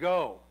like to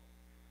go.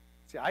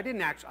 See, I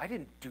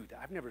didn't do that.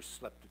 I've never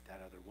slept with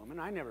that other woman.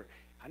 I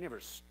never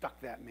stuck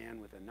that man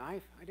with a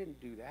knife. I didn't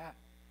do that.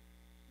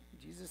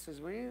 Jesus says,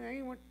 well,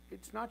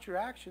 it's not your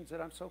actions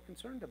that I'm so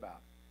concerned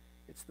about.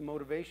 It's the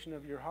motivation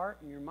of your heart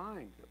and your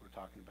mind that we're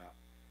talking about.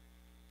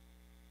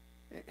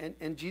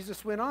 And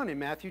Jesus went on in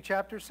Matthew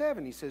chapter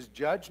 7. He says,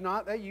 judge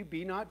not that you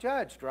be not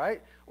judged,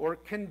 right? Or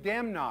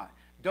condemn not.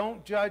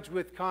 Don't judge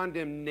with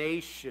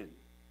condemnation.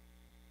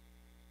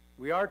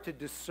 We are to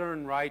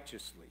discern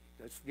righteously.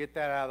 Let's get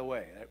that out of the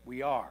way.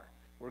 We are.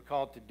 We're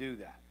called to do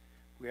that.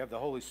 We have the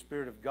Holy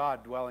Spirit of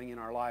God dwelling in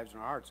our lives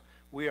and our hearts.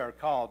 We are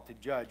called to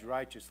judge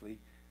righteously,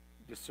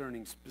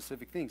 discerning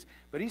specific things.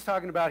 But he's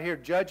talking about here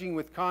judging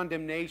with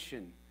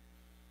condemnation.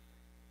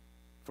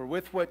 For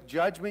with what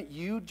judgment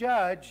you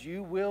judge,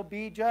 you will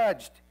be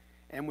judged.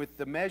 And with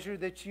the measure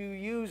that you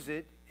use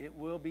it, it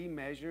will be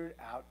measured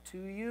out to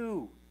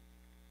you.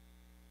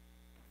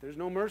 If there's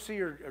no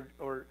mercy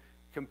or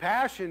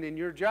compassion in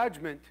your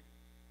judgment,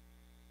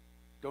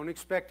 don't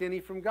expect any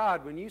from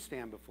God when you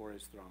stand before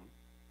his throne.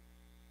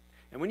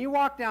 And when you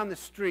walk down the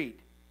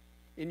street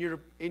in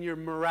your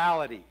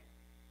morality,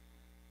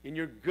 in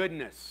your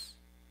goodness,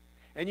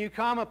 and you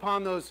come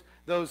upon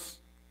those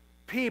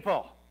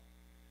people,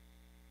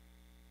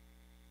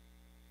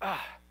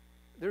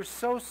 they're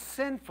so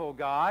sinful,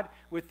 God,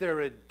 with their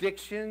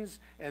addictions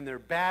and their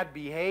bad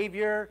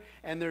behavior,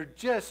 and they're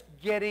just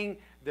getting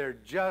their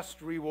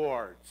just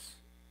rewards.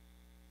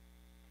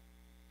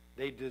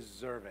 They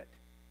deserve it.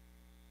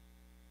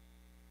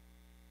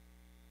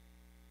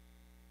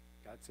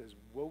 God says,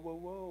 whoa, whoa,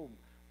 whoa.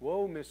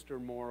 Whoa,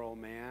 Mr. Moral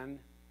Man.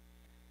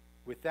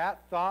 With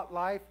that thought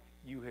life,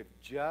 you have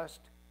just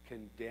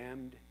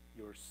condemned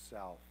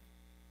yourself.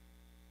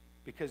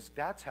 Because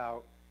that's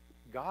how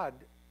God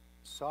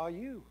saw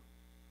you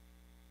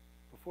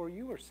before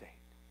you were saved.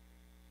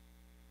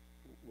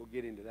 We'll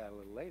get into that a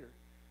little later.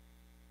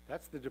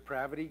 That's the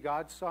depravity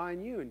God saw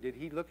in you. And did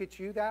he look at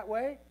you that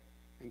way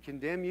and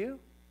condemn you?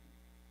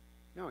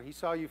 No, he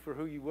saw you for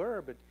who you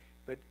were,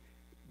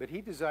 but he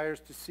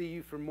desires to see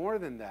you for more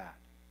than that.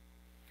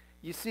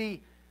 You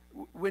see,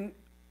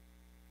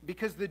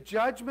 because the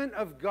judgment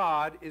of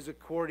God is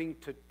according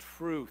to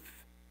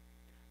truth.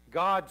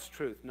 God's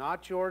truth,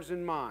 not yours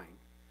and mine.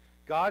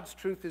 God's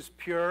truth is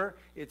pure,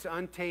 it's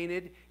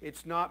untainted,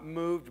 it's not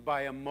moved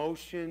by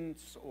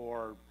emotions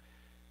or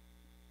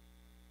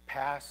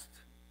past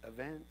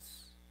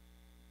events.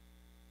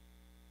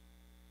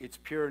 It's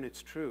pure and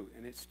it's true,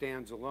 and it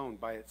stands alone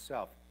by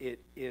itself. It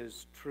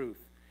is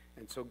truth.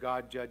 And so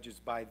God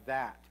judges by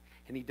that.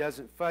 And he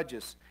doesn't fudge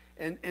us.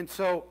 And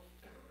so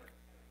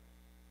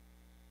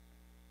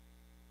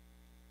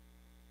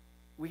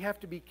we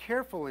have to be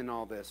careful in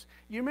all this.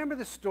 You remember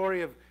the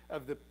story of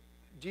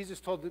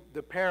Jesus told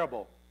the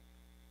parable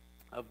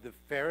of the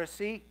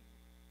Pharisee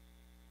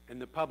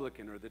and the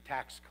publican, or the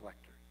tax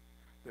collector,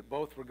 that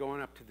both were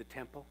going up to the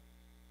temple,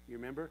 you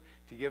remember,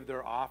 to give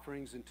their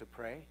offerings and to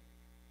pray.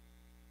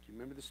 Do you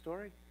remember the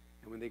story?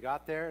 And when they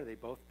got there, they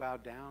both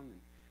bowed down,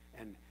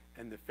 and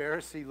the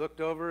Pharisee looked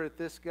over at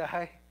this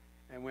guy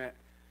and went,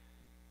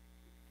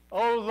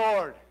 "Oh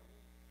Lord,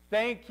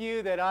 thank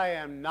you that I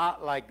am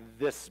not like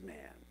this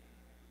man.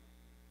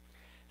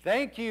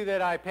 Thank you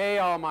that I pay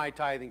all my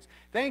tithings.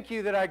 Thank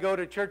you that I go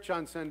to church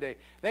on Sunday.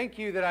 Thank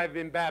you that I've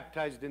been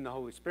baptized in the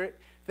Holy Spirit.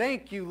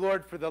 Thank you,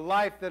 Lord, for the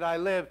life that I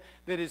live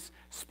that has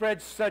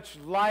spread such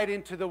light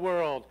into the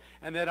world,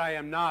 and that I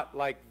am not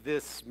like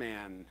this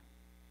man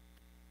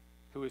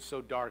who is so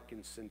dark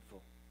and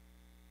sinful.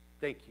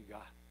 Thank you,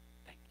 God.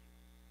 Thank you."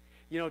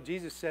 You know,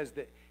 Jesus says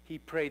that he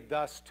prayed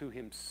thus to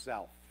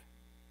himself.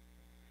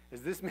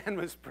 As this man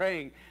was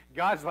praying,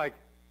 God's like,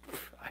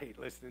 I ain't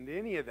listening to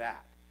any of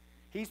that.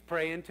 He's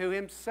praying to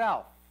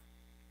himself.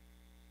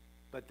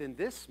 But then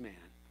this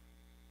man,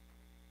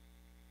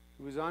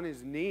 who was on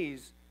his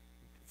knees,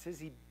 it says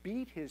he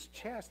beat his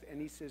chest and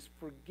he says,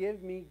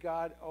 "Forgive me,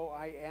 God, oh,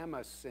 I am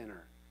a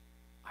sinner.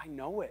 I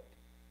know it."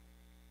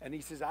 And he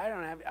says, I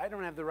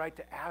don't have the right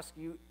to ask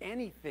you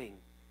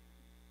anything.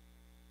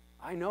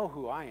 I know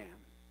who I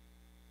am.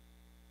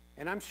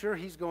 And I'm sure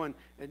he's going,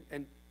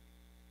 and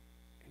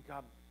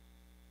God,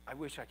 I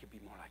wish I could be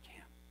more like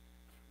him.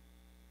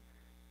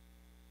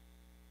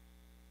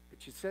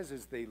 But it says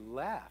as they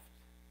left,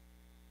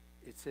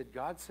 it said,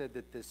 God said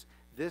that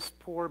this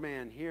poor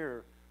man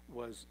here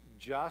was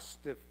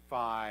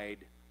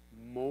justified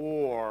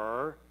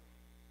more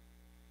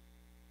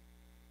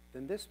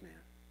than this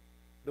man,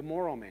 the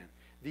moral man.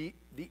 The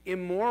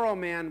immoral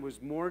man was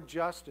more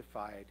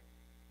justified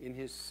in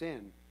his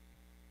sin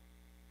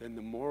than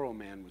the moral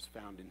man was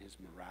found in his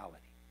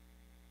morality.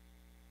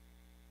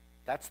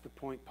 That's the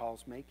point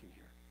Paul's making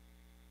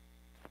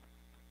here.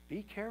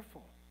 Be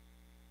careful.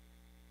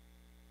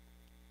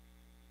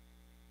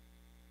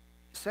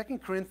 2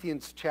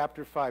 Corinthians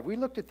chapter 5. We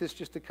looked at this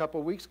just a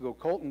couple weeks ago.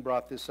 Colton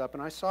brought this up,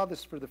 and I saw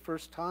this for the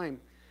first time,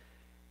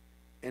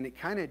 and it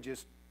kind of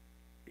just,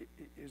 it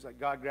was like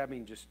God grabbed me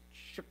and just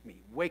shook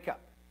me. Wake up.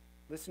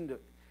 Listen to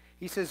it.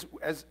 He says,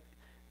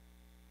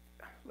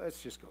 let's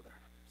just go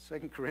there.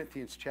 2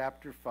 Corinthians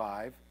chapter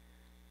 5.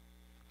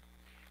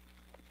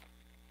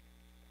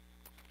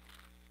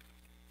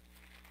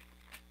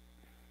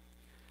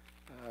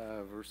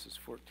 Verses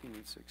 14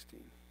 and 16.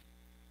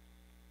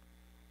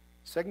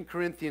 2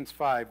 Corinthians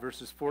 5,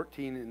 verses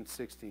 14 and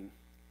 16.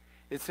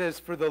 It says,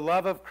 "For the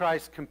love of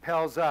Christ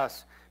compels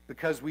us,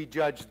 because we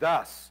judge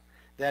thus,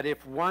 that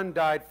if one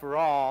died for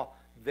all,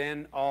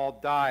 then all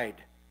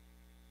died.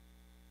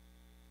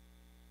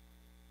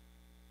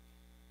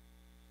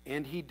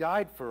 And he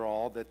died for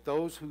all, that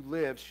those who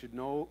live should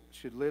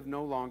live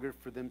no longer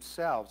for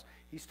themselves."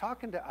 He's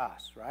talking to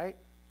us, right?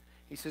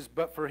 He says,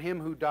 "But for him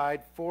who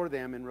died for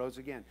them and rose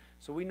again."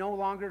 So we no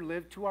longer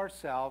live to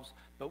ourselves,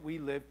 but we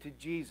live to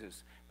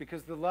Jesus.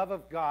 Because the love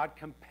of God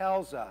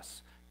compels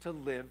us to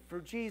live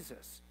for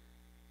Jesus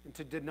and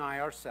to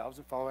deny ourselves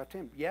and follow after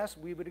him. Yes,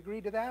 we would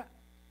agree to that?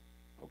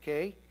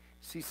 Okay.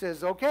 So he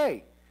says,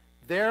 okay,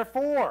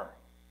 therefore,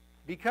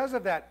 because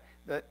of that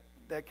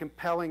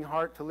compelling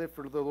heart to live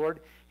for the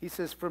Lord, he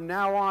says, from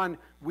now on,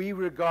 we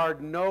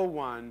regard no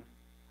one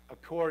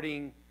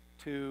according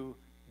to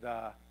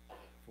the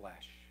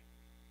flesh.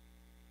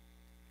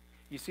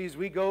 You see, as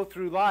we go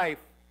through life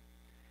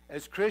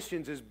as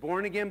Christians, as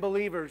born-again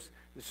believers,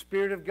 the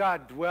Spirit of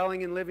God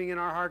dwelling and living in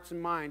our hearts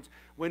and minds,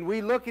 when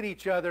we look at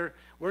each other,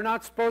 we're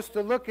not supposed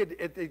to look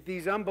at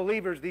these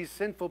unbelievers, these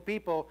sinful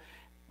people.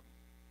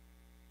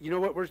 You know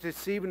what we're to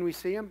see when we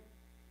see them?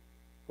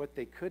 What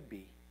they could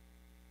be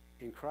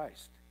in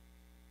Christ.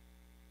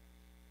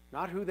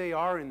 Not who they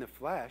are in the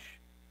flesh.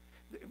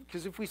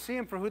 Because if we see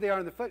them for who they are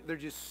in the flesh, they're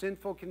just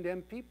sinful,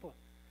 condemned people.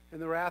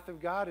 and the wrath of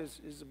God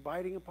is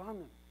abiding upon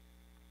them.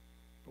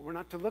 But we're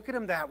not to look at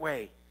them that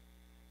way.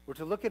 We're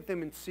to look at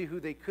them and see who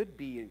they could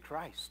be in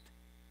Christ.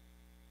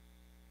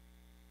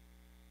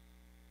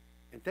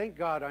 And thank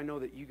God I know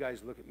that you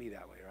guys look at me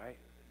that way, right?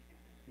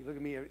 You look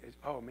at me as,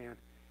 oh man,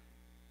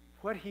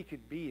 what he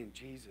could be in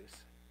Jesus.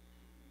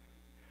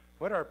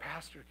 What our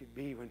pastor could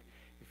be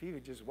if he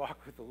would just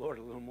walk with the Lord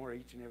a little more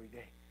each and every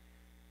day.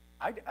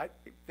 I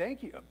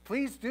thank you.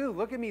 Please do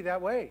look at me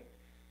that way,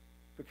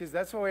 because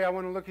that's the way I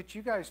want to look at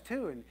you guys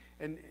too.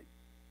 And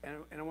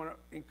I want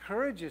to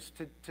encourage us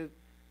to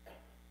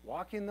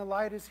walk in the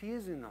light as he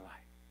is in the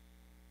light.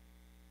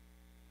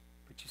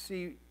 But you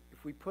see,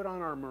 if we put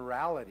on our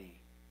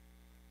morality,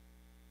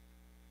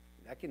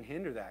 that can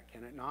hinder that,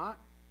 can it not?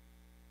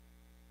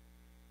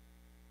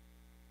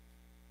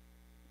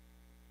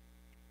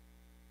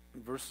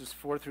 In verses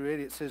 4 through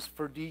 8, it says,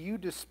 "For do you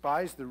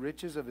despise the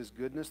riches of his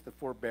goodness, the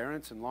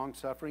forbearance and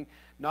long-suffering,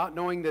 not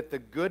knowing that the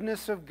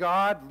goodness of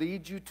God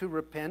leads you to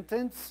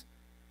repentance?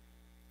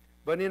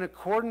 But in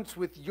accordance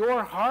with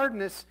your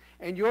hardness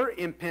and your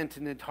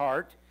impenitent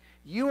heart,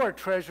 you are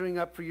treasuring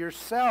up for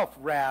yourself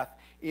wrath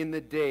in the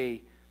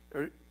day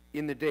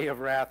of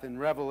wrath and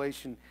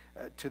revelation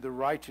to the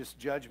righteous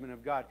judgment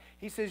of God."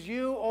 He says,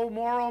 you, O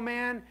moral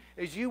man,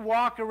 as you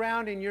walk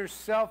around in your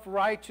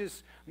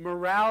self-righteous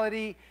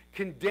morality,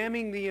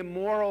 condemning the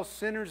immoral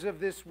sinners of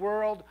this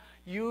world,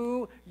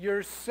 you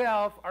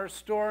yourself are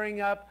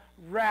storing up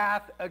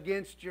wrath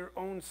against your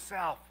own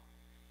self.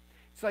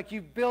 It's like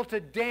you've built a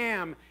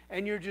dam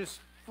and you're just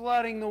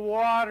flooding the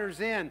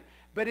waters in,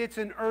 but it's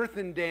an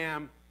earthen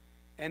dam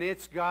and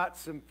it's got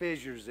some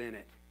fissures in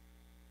it.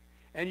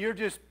 And you're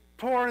just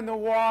pouring the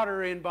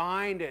water in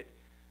behind it.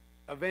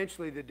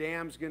 Eventually the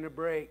dam's going to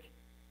break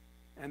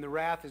and the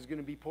wrath is going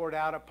to be poured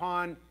out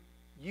upon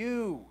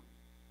you,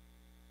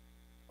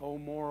 O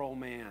moral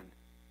man.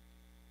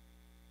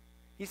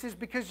 He says,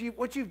 because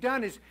what you've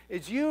done is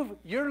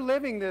you're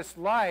living this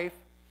life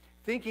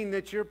thinking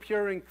that you're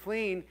pure and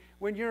clean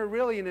when you're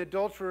really an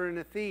adulterer and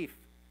a thief.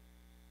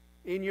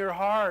 In your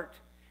heart,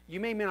 you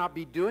may not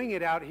be doing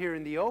it out here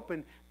in the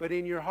open, but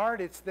in your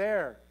heart it's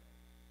there.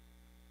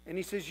 And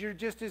he says, you're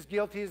just as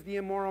guilty as the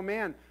immoral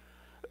man.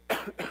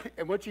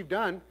 And what you've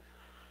done,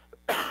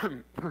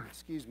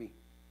 excuse me,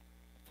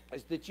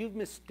 is that you've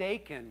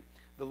mistaken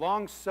the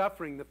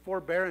long-suffering, the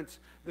forbearance,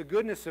 the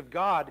goodness of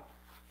God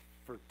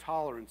for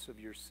tolerance of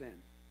your sin.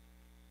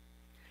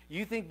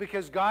 You think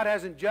because God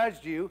hasn't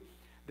judged you,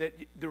 that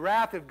the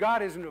wrath of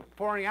God isn't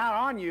pouring out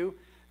on you,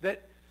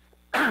 that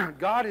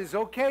God is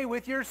okay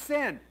with your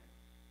sin.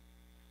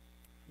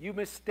 You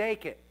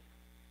mistake it.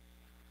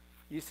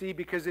 You see,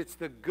 because it's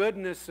the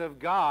goodness of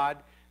God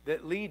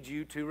that leads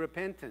you to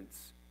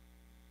repentance.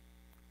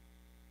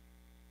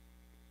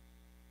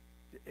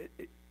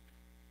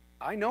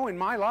 I know in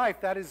my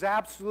life that is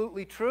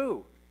absolutely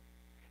true.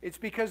 It's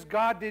because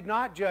God did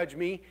not judge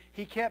me.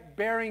 He kept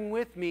bearing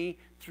with me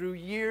through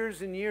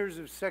years and years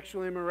of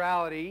sexual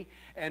immorality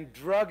and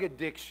drug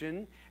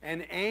addiction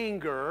and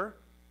anger.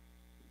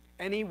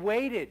 And he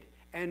waited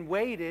and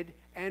waited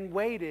and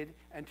waited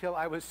until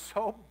I was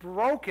so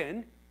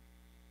broken.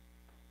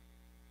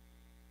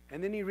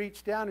 And then he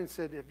reached down and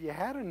said, have you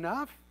had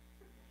enough?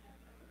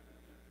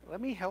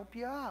 Let me help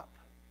you up.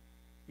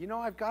 You know,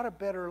 I've got a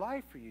better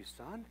life for you,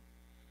 son.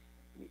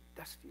 Let me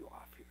dust you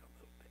off here a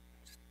little bit.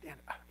 Stand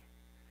up.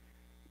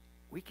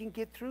 We can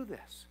get through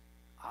this.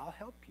 I'll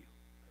help you.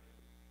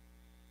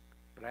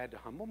 But I had to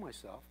humble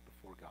myself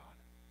before God.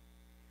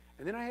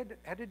 And then I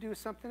had to do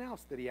something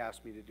else that he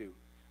asked me to do.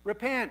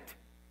 Repent.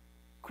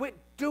 Quit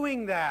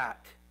doing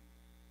that.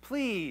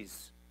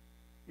 Please.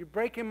 You're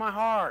breaking my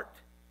heart.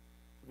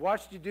 I've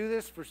watched you do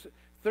this for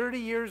 30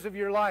 years of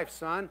your life,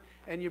 son,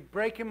 and you're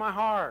breaking my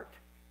heart.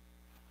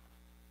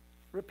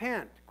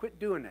 Repent. Quit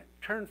doing it.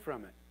 Turn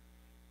from it.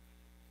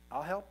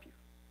 I'll help you.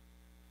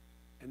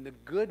 And the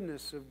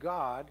goodness of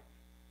God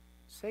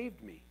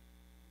saved me.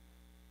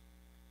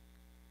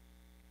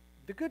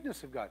 The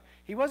goodness of God.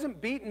 He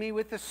wasn't beating me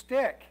with a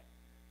stick.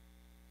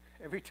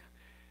 Every time.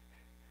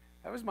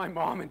 That was my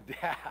mom and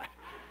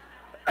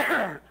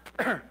dad.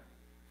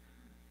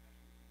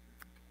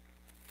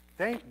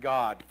 Thank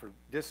God for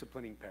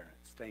disciplining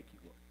parents. Thank you,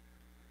 Lord.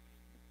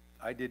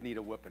 I did need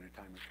a whooping a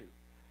time or two.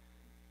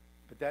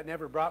 But that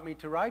never brought me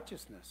to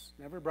righteousness.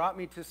 Never brought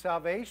me to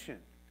salvation.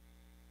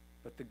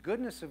 But the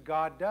goodness of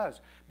God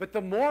does. But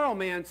the moral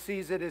man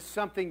sees it as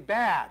something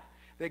bad.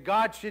 That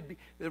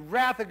the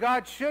wrath of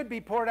God should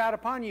be poured out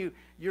upon you.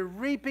 You're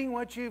reaping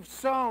what you've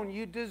sown.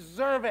 You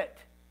deserve it.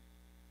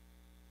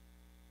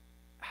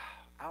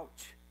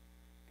 Ouch.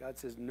 God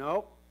says,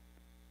 nope.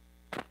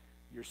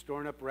 You're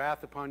storing up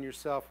wrath upon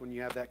yourself when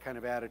you have that kind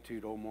of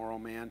attitude, O moral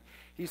man.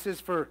 He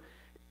says, verse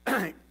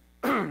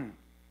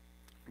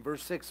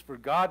 6, for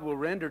God will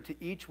render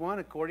to each one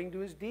according to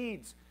his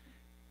deeds.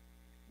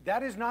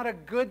 That is not a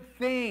good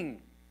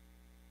thing.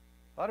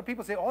 A lot of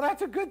people say, oh,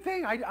 that's a good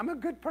thing. I'm a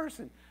good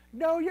person.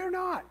 No, you're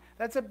not.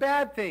 That's a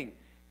bad thing.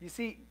 You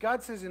see,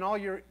 God says in all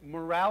your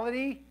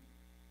morality,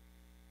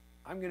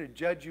 I'm going to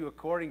judge you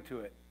according to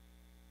it.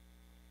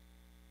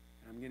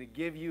 I'm going to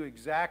give you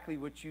exactly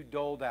what you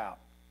doled out.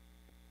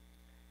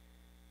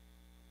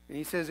 And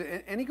he says,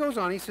 and he goes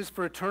on, he says,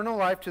 for eternal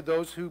life to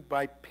those who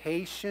by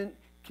patient,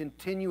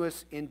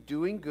 continuous in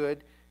doing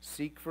good,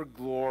 seek for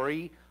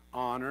glory,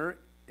 honor,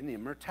 and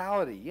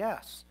immortality.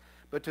 Yes.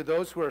 But to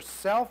those who are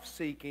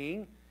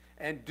self-seeking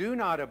and do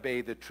not obey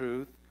the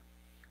truth,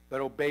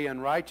 but obey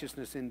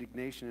unrighteousness,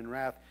 indignation, and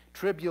wrath,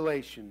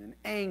 tribulation and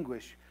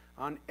anguish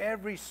on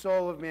every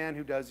soul of man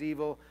who does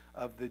evil,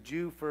 of the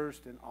Jew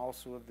first and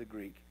also of the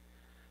Greek.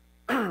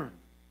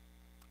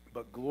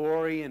 But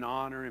glory and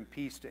honor and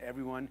peace to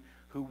everyone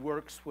who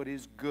works what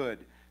is good,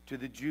 to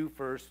the Jew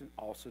first and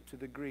also to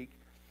the Greek.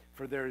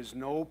 For there is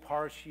no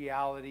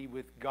partiality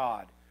with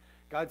God.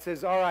 God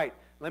says, all right,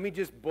 let me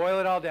just boil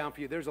it all down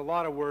for you. There's a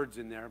lot of words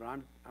in there, but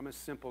I'm a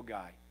simple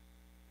guy.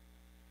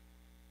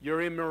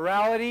 Your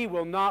immorality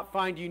will not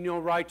find you no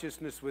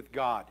righteousness with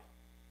God.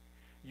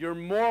 Your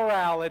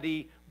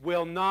morality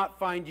will not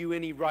find you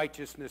any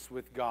righteousness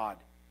with God.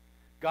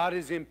 God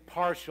is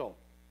impartial.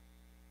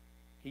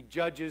 He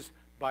judges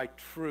by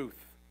truth.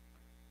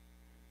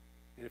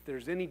 And if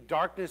there's any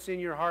darkness in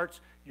your hearts,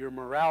 your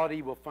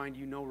morality will find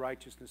you no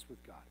righteousness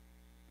with God.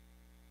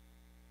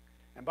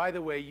 And by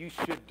the way, you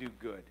should do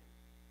good.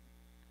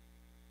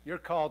 You're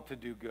called to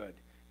do good.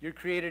 You're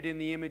created in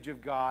the image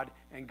of God,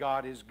 and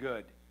God is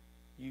good.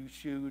 You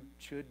should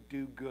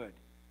do good.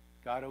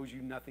 God owes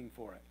you nothing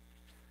for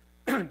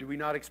it. Do we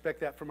not expect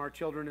that from our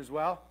children as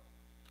well?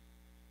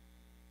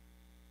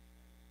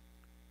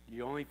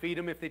 You only feed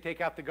them if they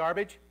take out the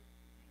garbage?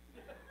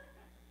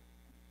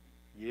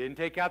 You didn't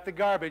take out the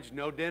garbage,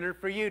 no dinner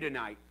for you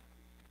tonight.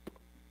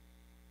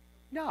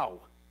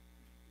 No.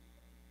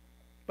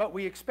 But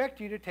we expect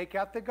you to take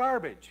out the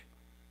garbage.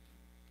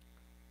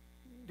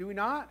 Do we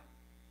not?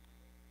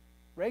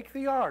 Rake the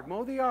yard,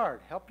 mow the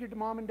yard, help your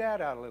mom and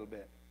dad out a little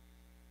bit.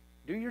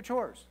 Do your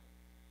chores.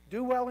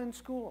 Do well in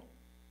school.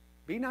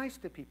 Be nice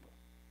to people.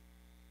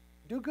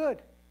 Do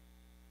good.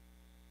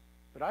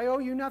 But I owe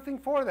you nothing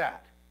for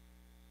that.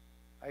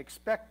 I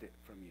expect it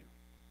from you.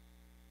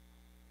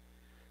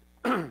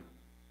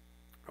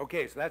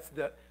 Okay, so that's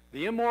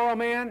the immoral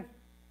man,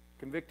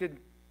 convicted,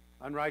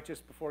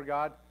 unrighteous before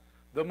God.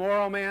 The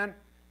moral man,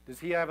 does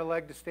he have a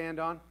leg to stand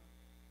on?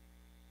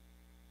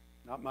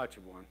 Not much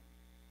of one.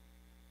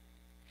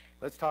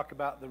 Let's talk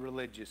about the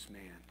religious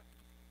man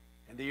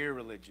and the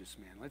irreligious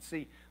man. Let's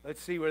see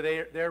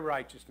where their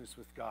righteousness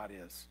with God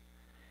is.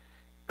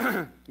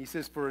 He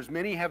says, for as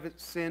many have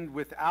sinned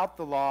without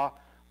the law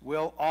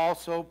will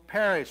also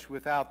perish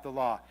without the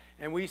law.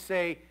 And we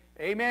say,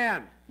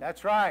 amen,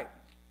 that's right.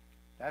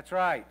 That's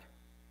right.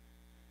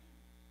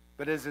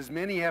 But as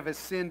many have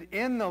sinned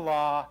in the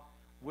law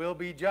will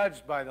be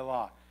judged by the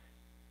law.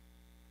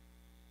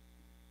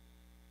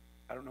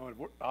 I don't know an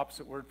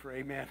opposite word for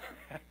amen.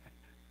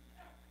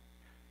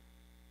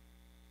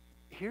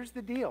 Here's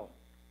the deal.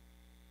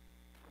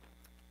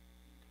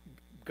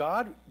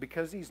 God,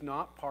 because he's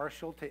not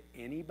partial to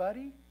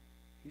anybody,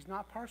 he's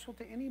not partial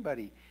to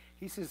anybody.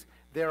 He says,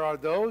 there are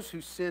those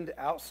who sinned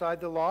outside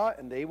the law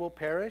and they will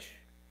perish.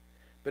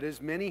 But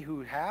as many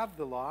who have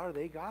the law,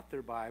 they got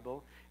their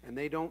Bible, and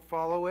they don't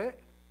follow it,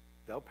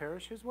 they'll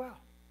perish as well.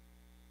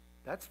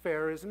 That's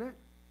fair, isn't it?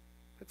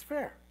 That's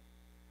fair.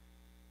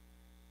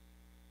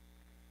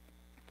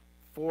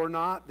 For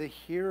not the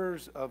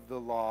hearers of the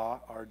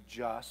law are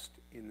just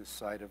in the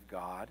sight of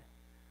God,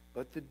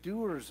 but the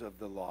doers of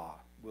the law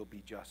will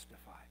be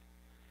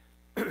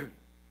justified.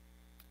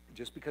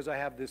 Just because I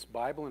have this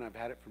Bible, and I've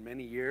had it for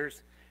many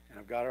years, and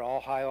I've got it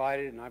all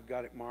highlighted, and I've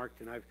got it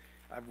marked, and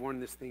I've worn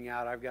this thing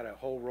out. I've got a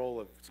whole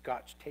roll of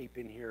Scotch tape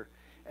in here,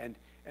 and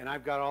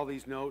I've got all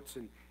these notes,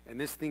 and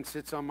this thing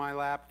sits on my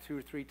lap 2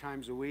 or 3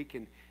 times a week,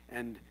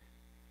 and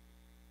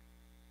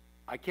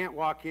I can't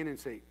walk in and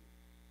say,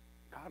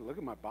 God, look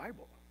at my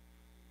Bible.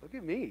 Look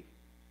at me.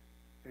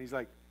 And he's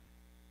like,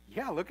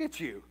 yeah, look at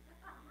you.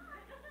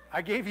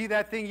 I gave you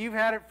that thing. You've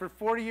had it for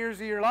 40 years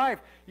of your life.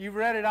 You've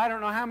read it I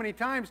don't know how many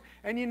times,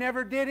 and you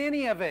never did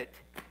any of it.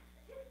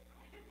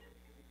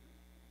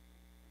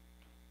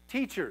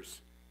 Teachers.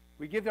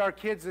 We give our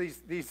kids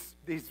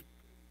these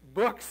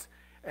books,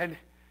 and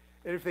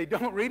if they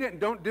don't read it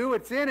and don't do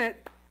what's in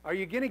it, are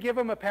you going to give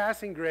them a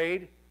passing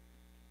grade?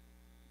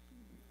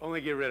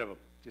 Only get rid of them,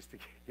 just to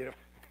get him.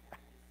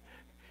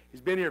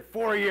 He's been here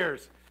 4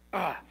 years.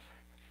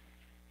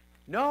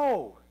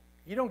 No,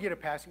 you don't get a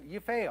passing.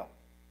 You fail.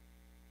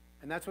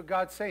 And that's what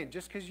God's saying.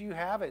 Just because you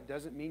have it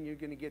doesn't mean you're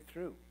going to get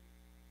through.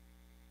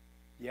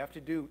 You have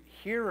to do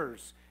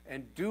hearers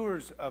and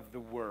doers of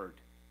the word.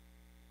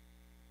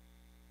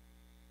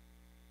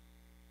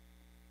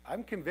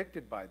 I'm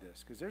convicted by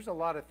this because there's a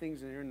lot of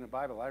things in the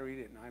Bible. I read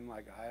it and I'm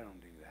like, I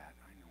don't do that.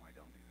 I know I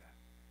don't do that.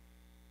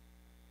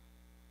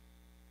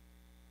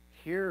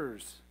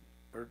 Hearers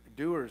or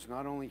doers,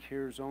 not only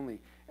hearers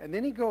only. And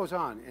then he goes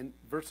on in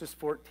verses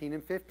 14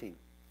 and 15.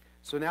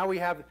 So now we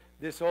have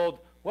this old,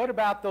 what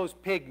about those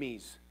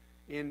pygmies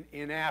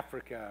in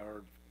Africa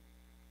or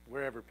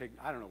wherever,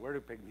 I don't know, where do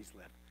pygmies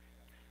live?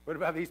 What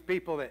about these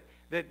people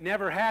that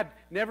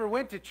never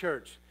went to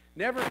church,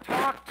 never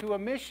talked to a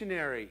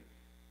missionary?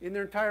 in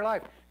their entire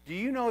life. Do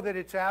you know that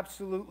it's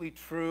absolutely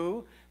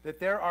true that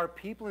there are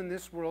people in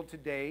this world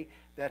today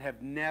that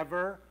have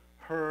never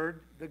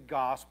heard the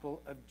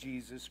gospel of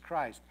Jesus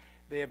Christ?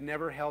 They have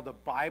never held a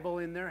Bible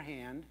in their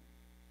hand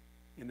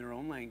in their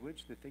own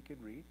language that they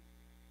could read.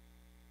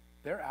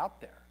 They're out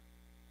there.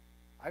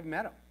 I've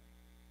met them.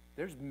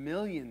 There's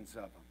millions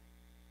of them.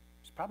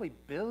 There's probably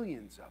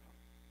billions of them.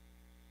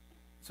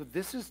 So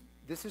this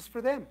is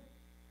for them.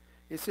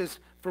 It says,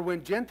 for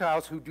when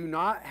Gentiles who do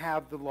not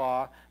have the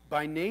law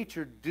by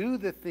nature do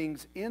the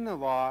things in the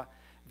law,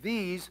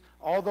 these,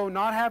 although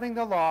not having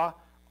the law,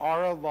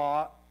 are a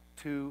law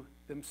to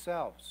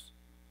themselves.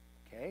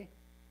 Okay?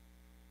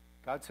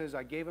 God says,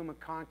 I gave them a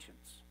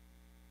conscience.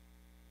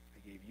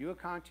 I gave you a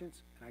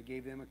conscience, and I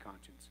gave them a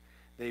conscience.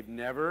 They've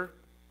never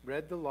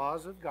read the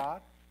laws of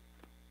God,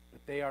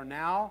 but they are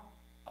now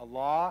a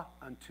law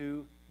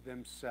unto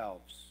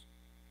themselves.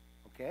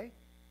 Okay?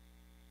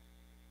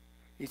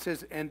 He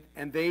says, and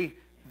they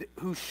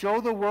who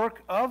show the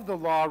work of the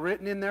law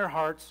written in their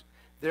hearts,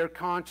 their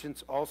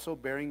conscience also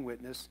bearing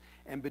witness,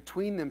 and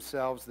between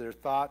themselves their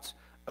thoughts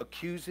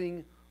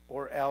accusing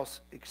or else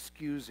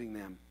excusing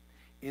them,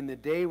 in the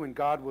day when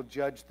God will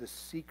judge the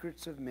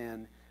secrets of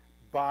men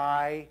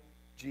by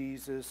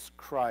Jesus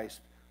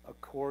Christ,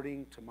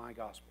 according to my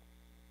gospel.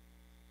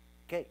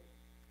 Okay,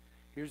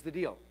 here's the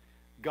deal.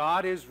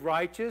 God is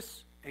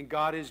righteous and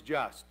God is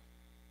just.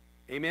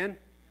 Amen?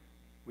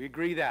 We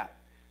agree that.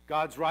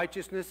 God's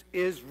righteousness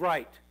is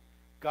right.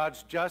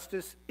 God's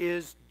justice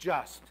is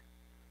just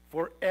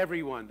for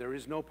everyone. There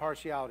is no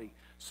partiality.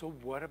 So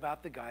what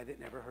about the guy that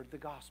never heard the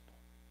gospel?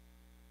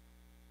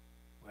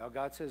 Well,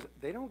 God says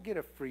they don't get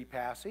a free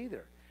pass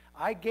either.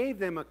 I gave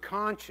them a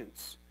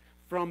conscience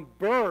from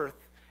birth.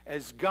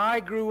 As Guy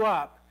grew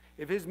up,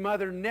 if his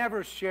mother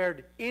never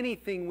shared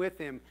anything with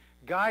him,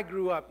 Guy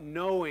grew up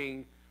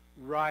knowing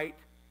right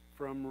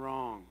from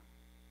wrong.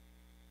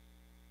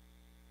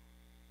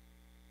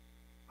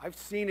 I've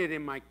seen it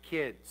in my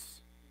kids.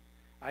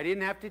 I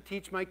didn't have to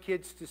teach my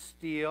kids to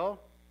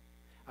steal.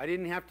 I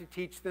didn't have to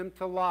teach them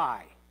to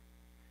lie.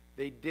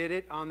 They did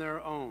it on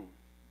their own.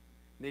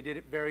 They did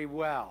it very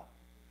well.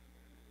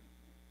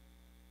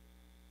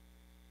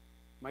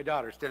 My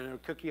daughter standing there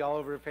with a cookie all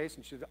over her face,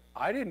 and she said,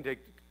 I didn't take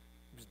it.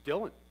 It was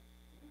Dylan.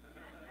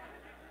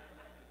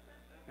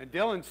 And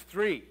Dylan's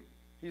 3.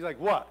 He's like,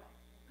 what?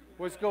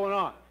 What's going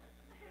on?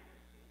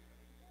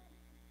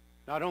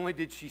 Not only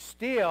did she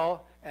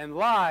steal and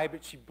lie,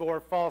 but she bore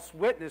false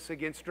witness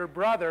against her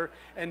brother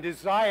and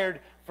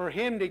desired for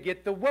him to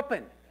get the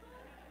whooping.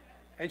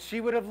 And she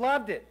would have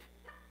loved it.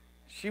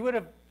 She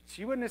wouldn't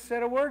have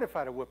said a word if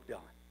I'd have whooped Dylan.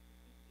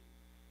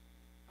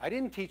 I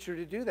didn't teach her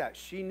to do that.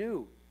 She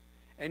knew.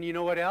 And you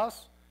know what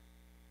else?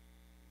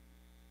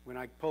 When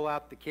I pull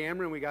out the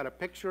camera and we got a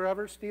picture of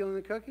her stealing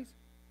the cookies,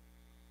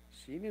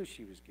 she knew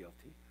she was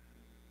guilty.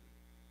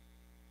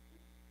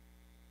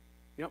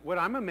 You know, what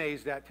I'm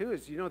amazed at, too,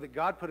 is, you know, that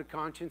God put a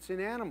conscience in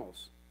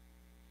animals.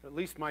 At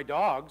least my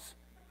dogs.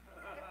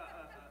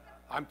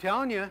 I'm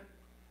telling you.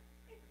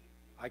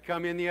 I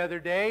come in the other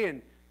day,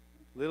 and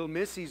little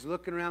Missy's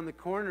looking around the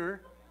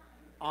corner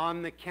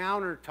on the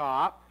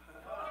countertop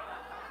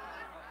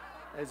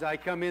as I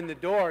come in the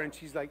door, and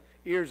she's like,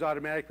 ears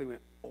automatically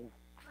went, oh.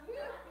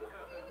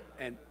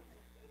 And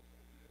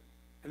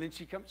then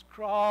she comes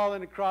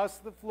crawling across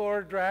the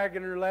floor,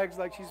 dragging her legs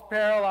like she's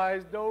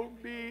paralyzed.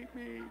 Don't beat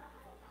me.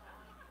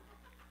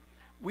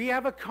 We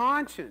have a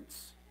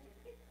conscience.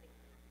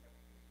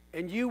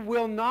 And you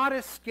will not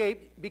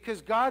escape,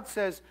 because God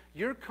says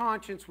your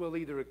conscience will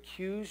either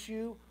accuse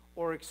you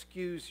or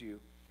excuse you.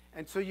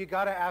 And so you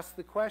got to ask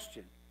the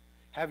question,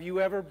 have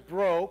you ever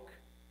broke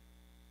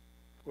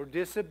or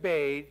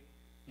disobeyed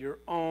your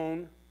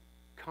own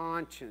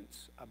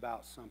conscience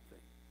about something?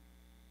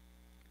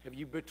 Have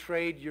you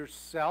betrayed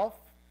yourself?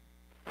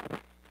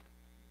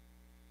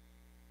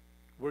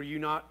 Were you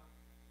not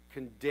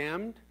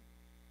condemned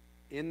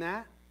in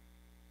that?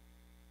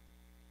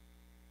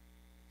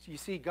 You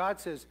see, God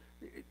says,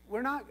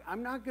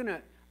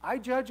 I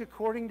judge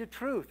according to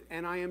truth,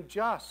 and I am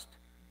just.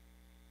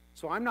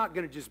 So I'm not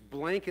going to just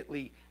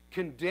blanketly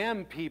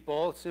condemn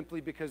people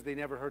simply because they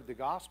never heard the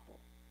gospel.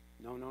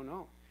 No, no,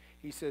 no.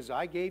 He says,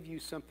 I gave you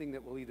something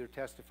that will either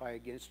testify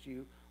against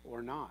you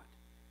or not.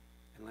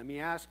 And let me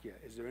ask you,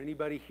 is there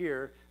anybody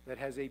here that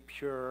has a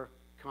pure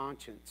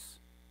conscience?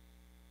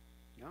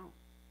 No.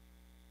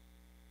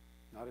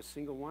 Not a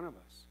single one of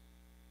us.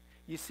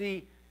 You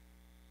see,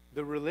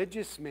 the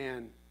religious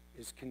man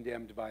is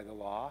condemned by the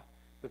law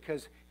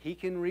because he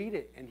can read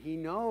it and he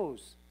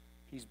knows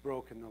he's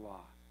broken the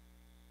law.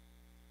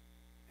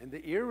 And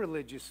the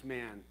irreligious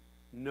man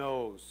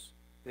knows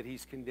that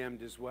he's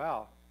condemned as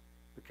well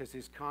because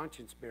his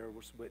conscience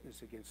bears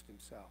witness against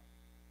himself.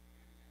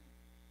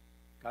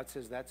 God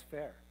says that's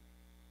fair.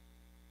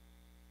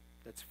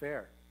 That's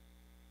fair.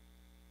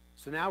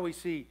 So now we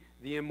see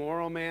the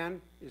immoral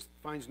man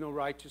finds no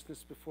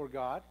righteousness before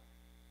God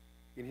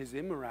in his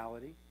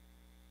immorality.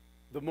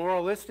 The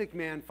moralistic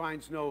man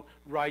finds no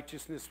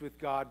righteousness with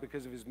God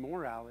because of his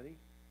morality.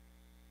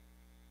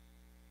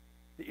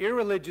 The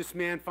irreligious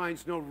man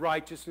finds no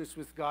righteousness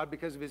with God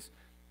because of his,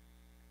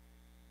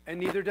 and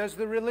neither does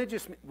the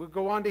religious man. We'll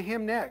go on to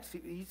him next.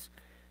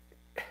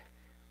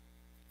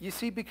 You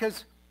see,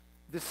 because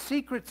the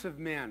secrets of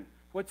men,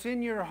 what's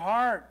in your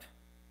heart,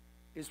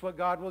 is what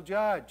God will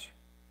judge.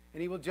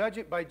 And he will judge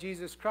it by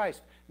Jesus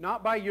Christ.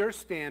 Not by your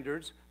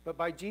standards, but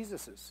by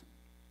Jesus's.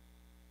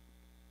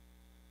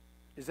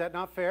 Is that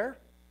not fair?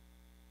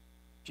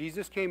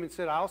 Jesus came and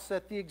said, I'll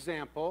set the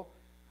example.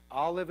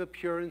 I'll live a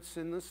pure and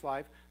sinless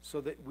life so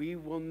that we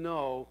will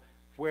know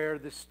where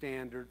the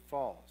standard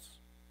falls.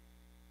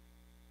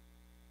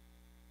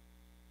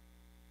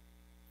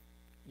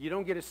 You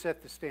don't get to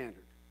set the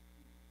standard.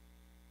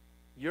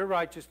 Your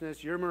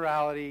righteousness, your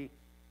morality,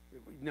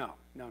 no.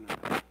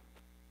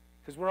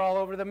 Because we're all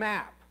over the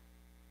map.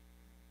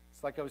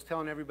 It's like I was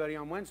telling everybody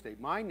on Wednesday.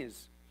 Mine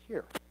is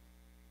here.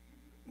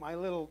 My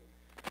little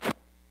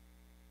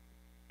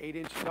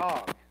 8-inch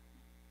dog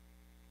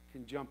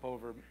can jump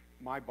over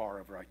my bar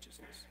of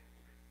righteousness.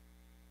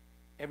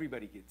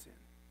 Everybody gets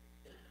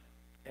in.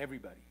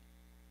 Everybody.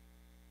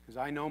 Because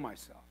I know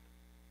myself.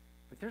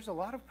 But there's a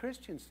lot of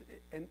Christians,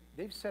 and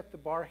they've set the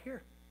bar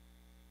here.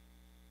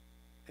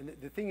 And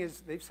the thing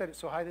is, they've set it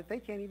so high that they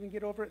can't even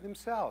get over it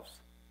themselves.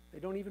 They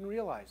don't even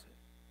realize it.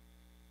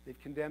 They've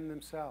condemned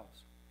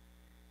themselves.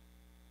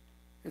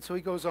 And so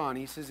he goes on.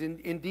 He says,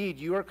 Indeed,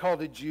 you are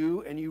called a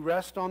Jew, and you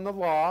rest on the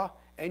law,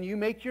 and you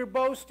make your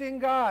boast in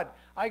God.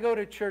 I go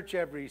to church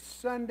every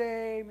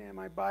Sunday. Man,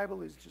 my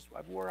Bible is just,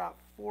 I've wore out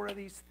 4 of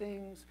these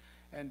things.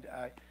 And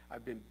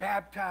I've been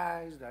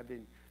baptized. I've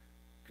been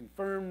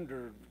confirmed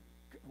or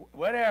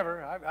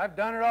whatever. I've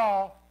done it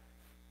all.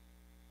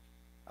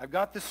 I've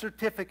got the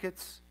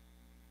certificates.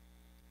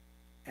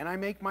 And I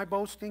make my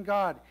boast in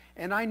God.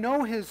 And I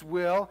know his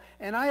will,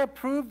 and I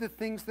approve the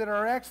things that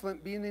are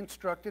excellent, being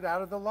instructed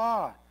out of the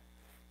law.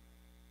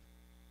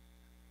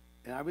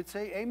 And I would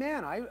say,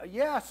 amen.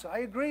 Yes, I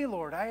agree,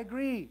 Lord. I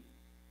agree.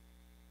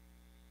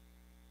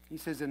 He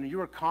says, and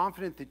you are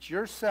confident that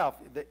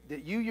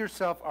that you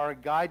yourself are a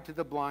guide to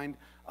the blind,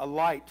 a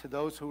light to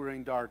those who are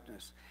in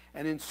darkness,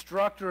 an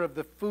instructor of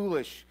the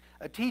foolish,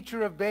 a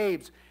teacher of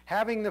babes,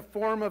 having the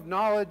form of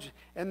knowledge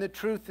and the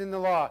truth in the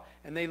law.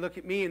 And they look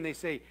at me and they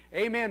say,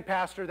 amen,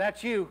 Pastor,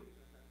 that's you.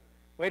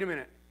 Wait a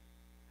minute.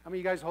 How many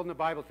of you guys holding the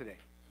Bible today?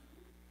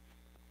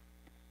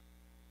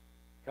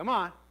 Come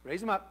on, raise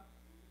them up.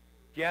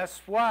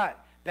 Guess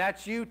what?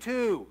 That's you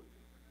too.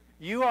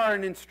 You are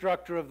an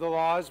instructor of the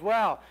law as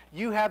well.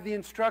 You have the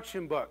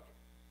instruction book.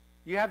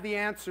 You have the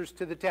answers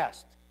to the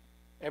test.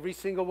 Every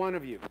single one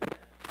of you.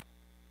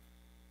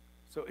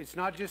 So it's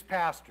not just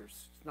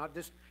pastors. It's not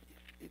just,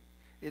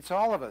 it's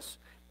all of us.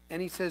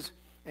 And he says,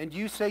 and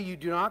you say you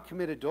do not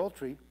commit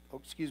adultery.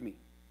 Oh, excuse me.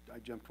 I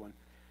jumped one.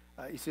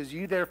 He says,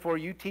 you therefore,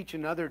 you teach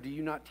another. Do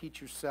you not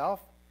teach yourself?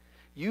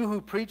 You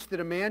who preach that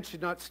a man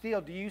should not steal.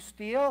 Do you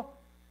steal?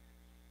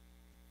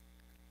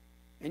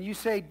 And you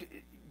say,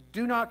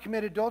 do not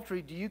commit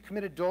adultery. Do you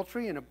commit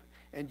adultery?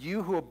 And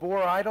you who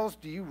abhor idols,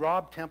 do you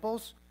rob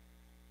temples?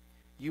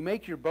 You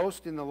make your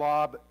boast in the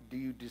law, but do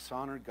you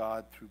dishonor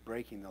God through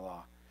breaking the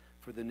law?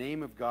 For the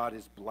name of God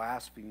is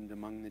blasphemed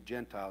among the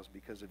Gentiles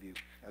because of you,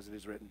 as it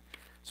is written.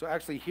 So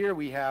actually here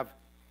we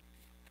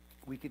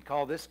could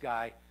call this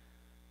guy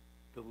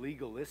the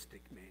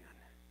legalistic man.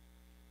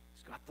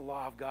 He's got the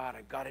law of God.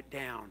 I've got it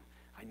down.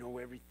 I know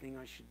everything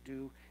I should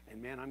do.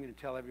 And man, I'm going to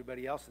tell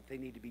everybody else that they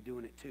need to be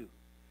doing it too.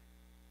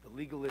 The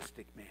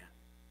legalistic man.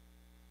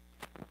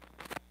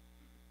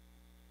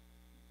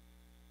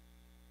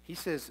 He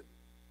says,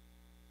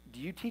 do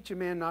you teach a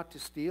man not to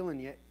steal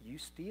and yet you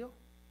steal?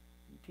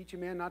 You teach a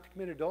man not to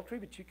commit adultery,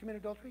 but you commit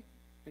adultery?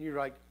 And you're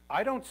like,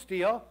 I don't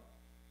steal.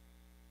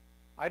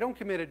 I don't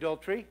commit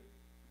adultery.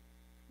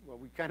 Well,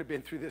 we've kind of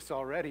been through this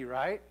already,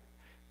 right?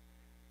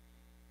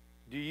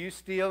 Do you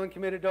steal and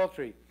commit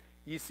adultery?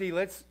 You see,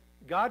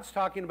 God's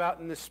talking about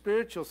in the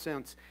spiritual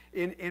sense.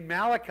 In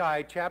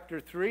Malachi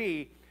chapter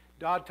 3,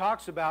 God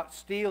talks about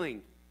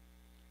stealing.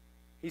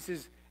 He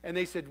says, and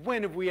they said,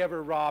 when have we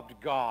ever robbed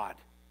God?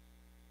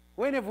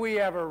 When have we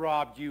ever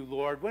robbed you,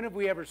 Lord? When have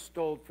we ever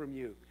stole from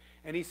you?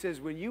 And he says,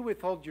 when you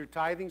withhold your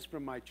tithings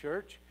from my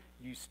church,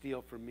 you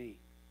steal from me.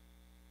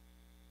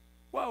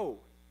 Whoa.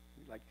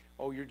 Like,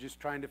 oh, you're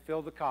just trying to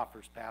fill the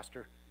coffers,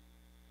 Pastor.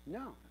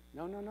 No.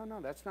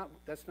 That's not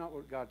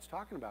what God's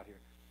talking about here.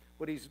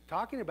 What he's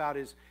talking about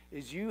is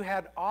you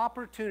had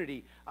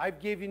opportunity. I've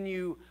given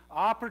you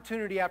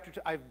opportunity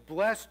I've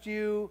blessed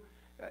you.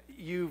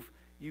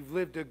 You've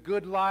lived a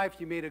good life.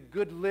 You made a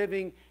good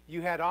living.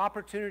 You had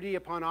opportunity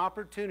upon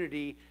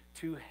opportunity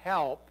to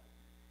help,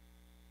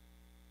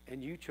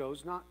 and you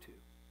chose not to.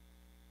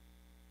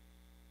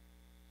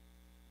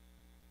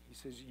 He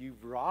says,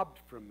 you've robbed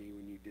from me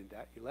when you did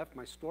that. You left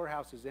my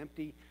storehouses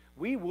empty.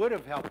 We would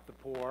have helped the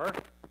poor.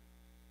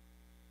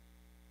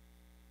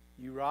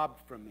 You robbed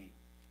from me.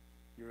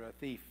 You're a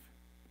thief.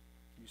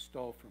 You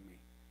stole from me.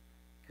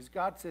 Because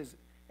God says,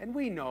 and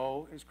we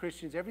know as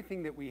Christians,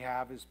 everything that we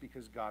have is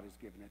because God has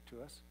given it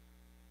to us.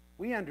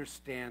 We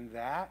understand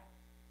that.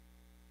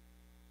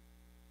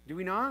 Do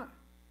we not?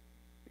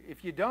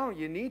 If you don't,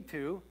 you need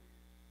to.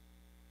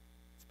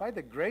 by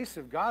the grace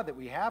of God that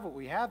we have what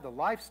we have, the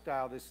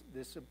lifestyle,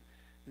 this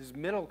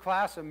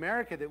middle-class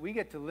America that we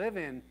get to live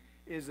in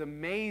is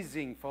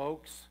amazing,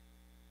 folks.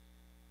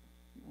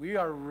 We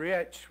are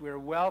rich. We're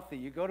wealthy.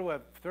 You go to a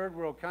third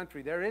world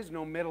country, there is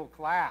no middle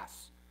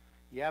class.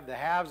 You have the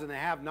haves and the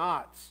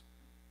have-nots.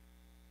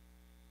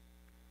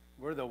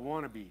 We're the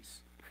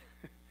wannabes.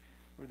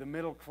 We're the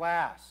middle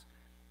class.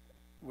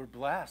 We're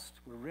blessed.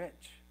 We're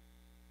rich.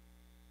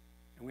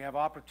 And we have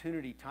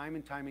opportunity time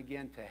and time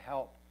again to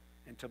help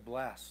and to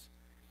bless.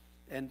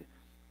 And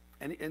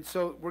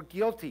so we're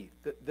guilty.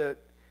 The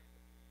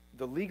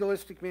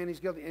legalistic man is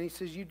guilty. And he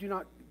says,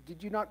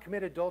 did you not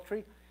commit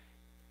adultery?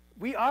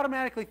 We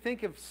automatically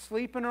think of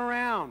sleeping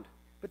around.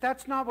 But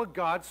that's not what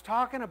God's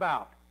talking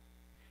about.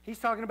 He's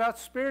talking about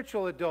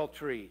spiritual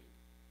adultery.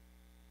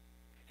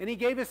 And he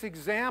gave us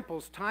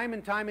examples time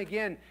and time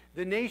again.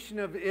 The nation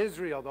of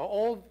Israel, the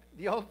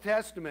Old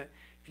Testament,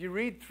 if you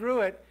read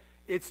through it,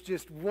 it's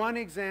just one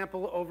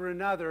example over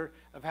another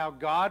of how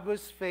God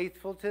was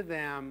faithful to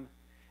them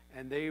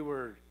and they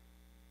were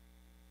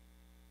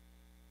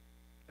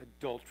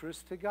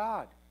adulterous to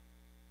God.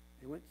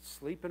 They went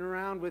sleeping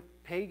around with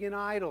pagan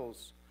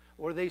idols,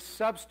 or they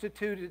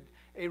substituted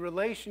a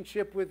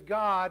relationship with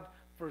God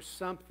for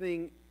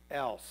something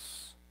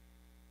else.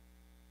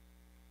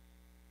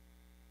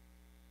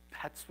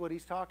 That's what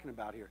he's talking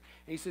about here.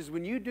 And he says,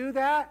 when you do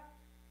that,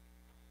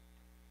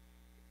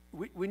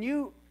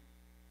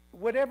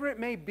 whatever it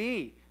may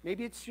be,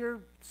 maybe it's your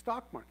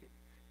stock market,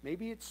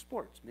 maybe it's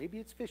sports, maybe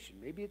it's fishing,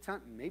 maybe it's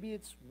hunting, maybe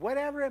it's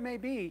whatever it may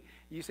be,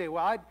 you say,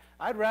 well,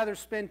 I'd rather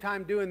spend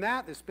time doing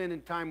that than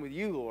spending time with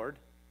you, Lord.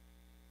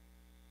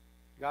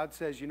 God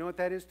says, you know what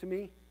that is to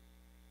me?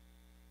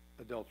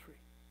 Adultery.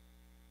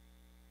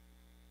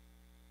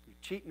 You're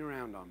cheating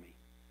around on me.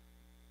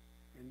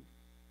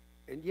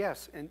 And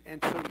yes, and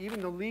so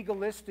even the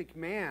legalistic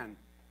man,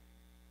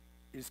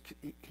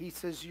 he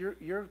says,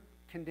 you're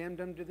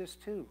condemned under this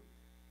too.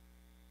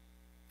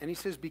 And he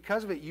says,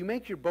 because of it, you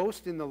make your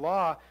boast in the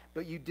law,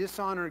 but you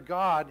dishonor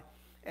God.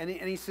 And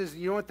he says,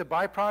 you know what the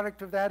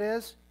byproduct of that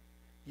is?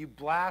 You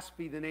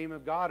blaspheme the name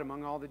of God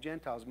among all the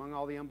Gentiles, among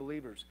all the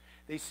unbelievers.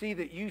 They see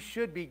that you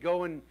should be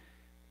going,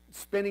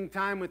 spending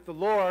time with the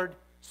Lord,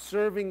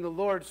 serving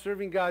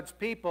God's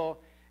people,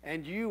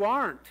 and you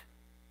aren't.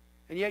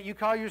 And yet you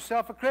call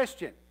yourself a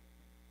Christian.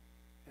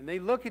 And they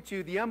look at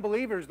you, the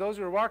unbelievers, those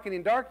who are walking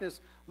in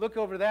darkness, look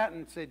over that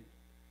and say,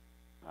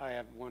 I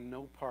have won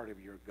no part of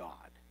your God.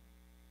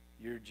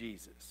 You're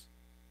Jesus.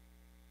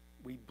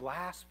 We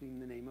blaspheme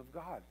the name of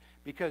God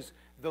because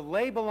the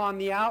label on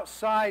the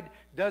outside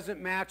doesn't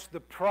match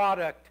the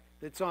product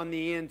that's on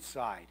the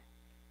inside.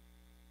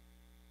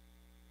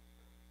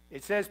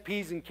 It says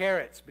peas and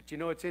carrots, but you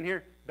know what's in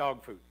here?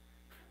 Dog food.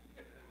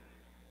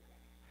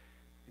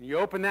 And you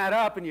open that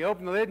up and you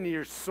open the lid and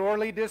you're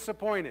sorely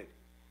disappointed.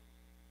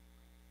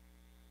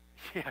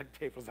 Yeah,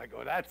 David's like,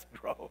 oh, that's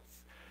gross.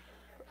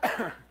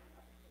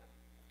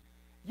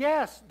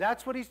 Yes,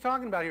 that's what he's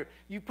talking about here.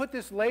 You put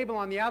this label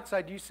on the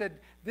outside. You said,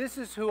 this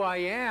is who I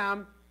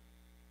am.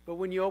 But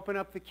when you open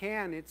up the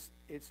can, it's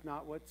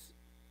not what's...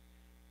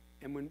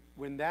 And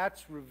when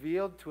that's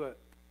revealed to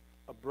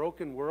a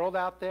broken world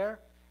out there,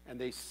 and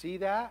they see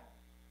that,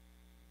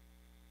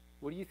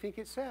 what do you think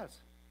it says?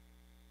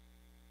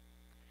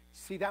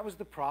 See, that was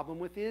the problem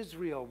with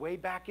Israel way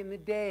back in the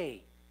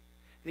day.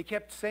 They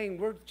kept saying,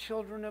 we're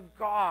children of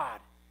God.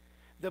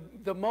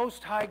 The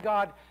Most High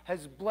God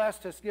has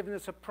blessed us, given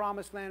us a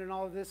promised land and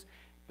all of this.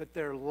 But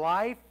their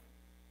life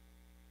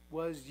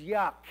was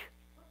yuck.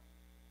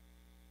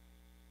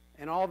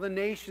 And all the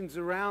nations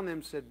around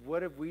them said,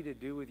 what have we to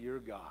do with your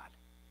God?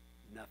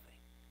 Nothing.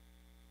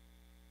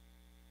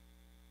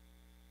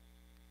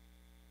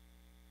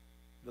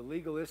 The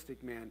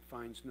legalistic man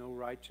finds no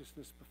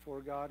righteousness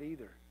before God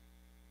either.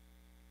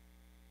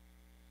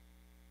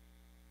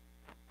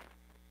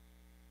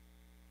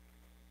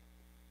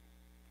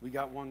 We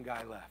got one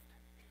guy left.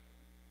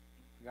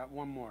 We got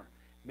one more.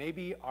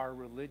 Maybe our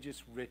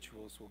religious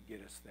rituals will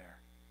get us there.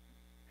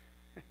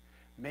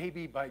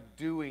 Maybe by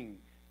doing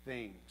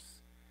things.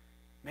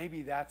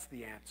 Maybe that's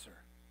the answer.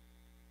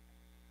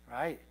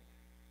 Right?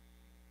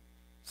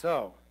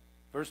 So,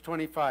 verse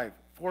 25.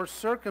 For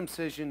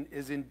circumcision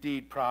is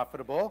indeed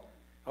profitable.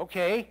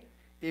 Okay,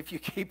 if you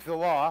keep the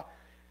law.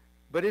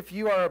 But if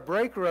you are a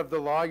breaker of the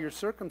law, your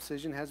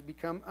circumcision has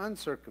become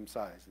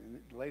uncircumcised. And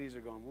the ladies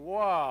are going,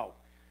 whoa.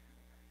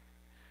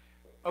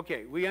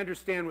 Okay, we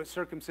understand what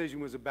circumcision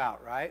was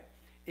about, right?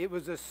 It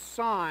was a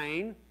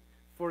sign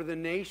for the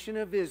nation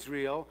of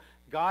Israel.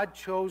 God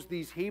chose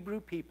these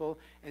Hebrew people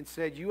and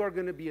said, you are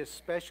going to be a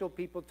special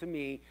people to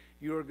me.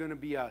 You are going to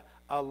be a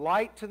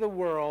light to the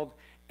world,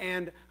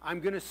 and I'm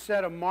going to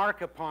set a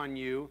mark upon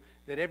you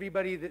that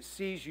everybody that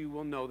sees you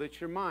will know that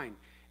you're mine.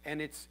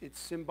 And it's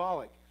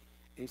symbolic.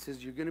 And he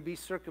says, you're going to be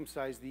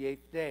circumcised the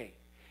 8th day.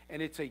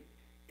 And it's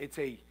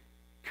a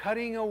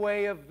cutting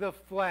away of the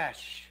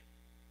flesh.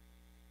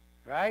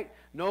 Right?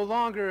 No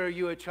longer are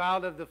you a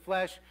child of the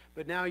flesh,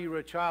 but now you're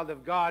a child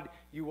of God.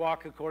 You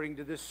walk according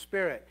to the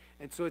Spirit.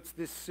 And so it's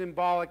this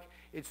symbolic,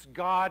 it's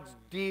God's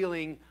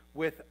dealing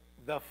with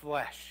the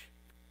flesh.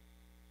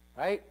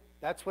 Right?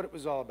 That's what it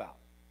was all about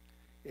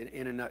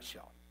in a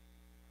nutshell.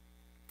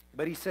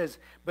 But he says,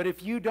 but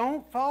if you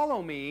don't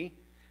follow me,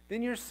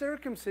 then your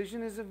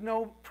circumcision is of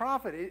no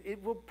profit.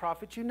 It will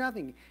profit you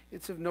nothing.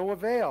 It's of no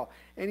avail.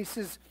 And he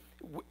says,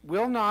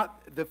 will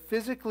not the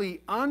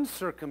physically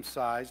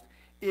uncircumcised,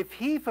 if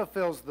he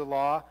fulfills the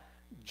law,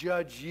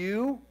 judge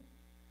you,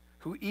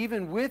 who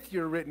even with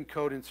your written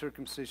code and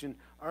circumcision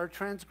are a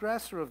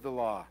transgressor of the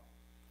law?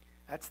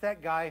 That's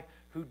that guy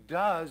who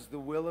does the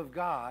will of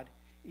God,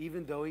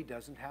 even though he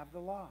doesn't have the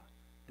law.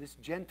 This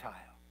Gentile.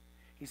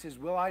 He says,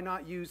 will I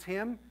not use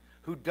him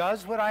who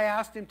does what I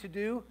asked him to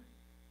do?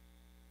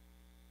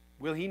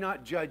 Will he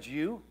not judge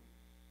you?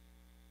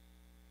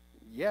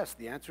 Yes,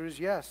 the answer is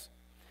yes.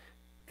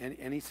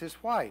 And he says,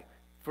 why?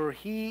 For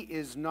he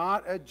is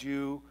not a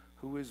Jew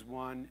who is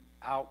one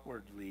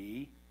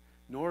outwardly,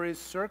 nor is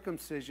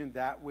circumcision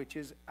that which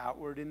is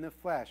outward in the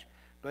flesh,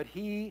 but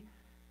he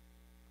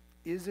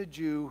is a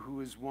Jew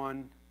who is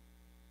one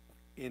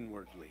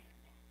inwardly.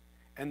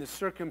 And the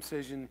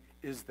circumcision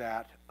is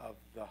that of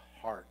the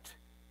heart,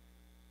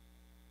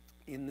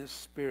 in the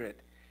spirit,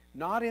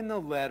 not in the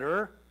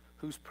letter,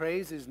 whose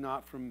praise is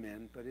not from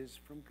men, but is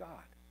from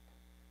God.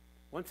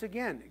 Once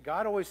again,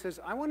 God always says,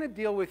 I want to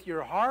deal with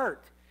your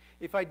heart.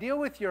 If I deal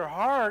with your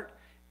heart,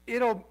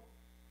 it'll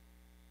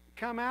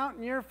come out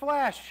in your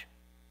flesh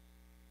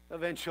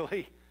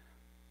eventually.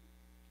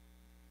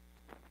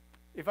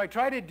 If I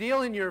try to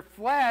deal in your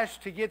flesh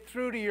to get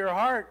through to your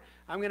heart,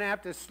 I'm going to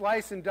have to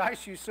slice and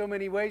dice you so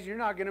many ways, you're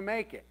not going to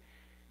make it.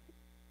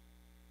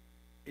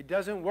 It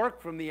doesn't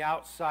work from the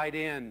outside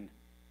in.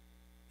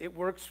 It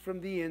works from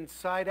the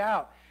inside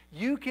out.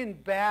 You can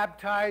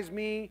baptize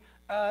me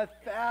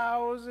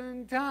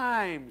 1,000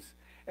 times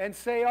and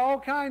say all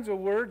kinds of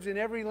words in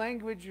every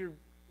language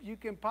you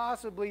can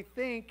possibly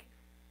think.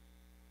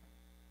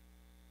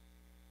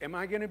 Am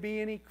I going to be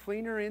any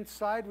cleaner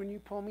inside when you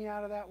pull me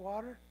out of that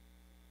water?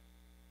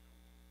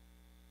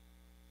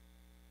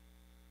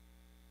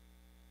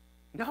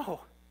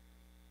 No.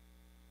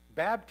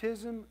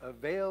 Baptism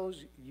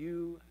avails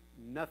you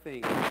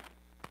nothing.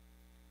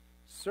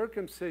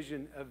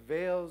 Circumcision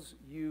avails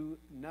you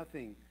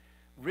nothing.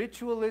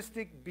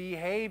 Ritualistic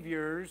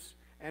behaviors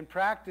and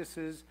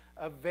practices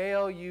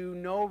avail you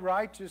no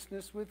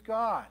righteousness with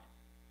God.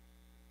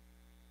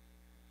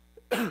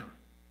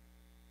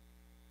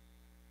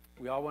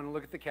 We all want to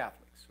look at the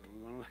Catholics. Or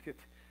we want to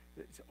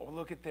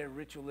look at their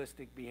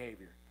ritualistic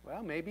behavior.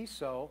 Well, maybe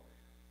so.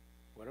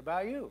 What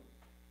about you?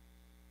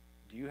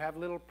 Do you have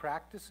little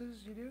practices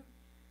you do?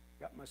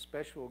 Got my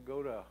special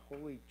go to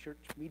holy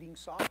church meeting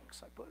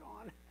socks I put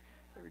on.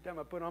 Every time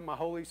I put on my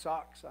holy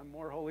socks, I'm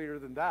more holier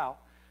than thou.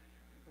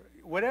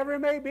 Whatever it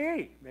may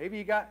be. Maybe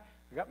I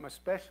got my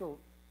special,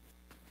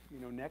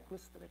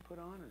 necklace that I put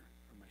on, or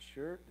my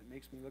shirt that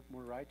makes me look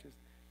more righteous.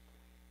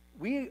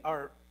 We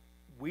are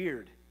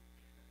weird.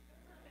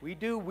 We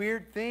do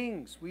weird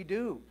things. We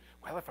do.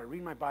 Well, if I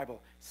read my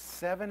Bible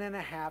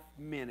 7.5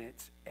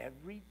 minutes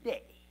every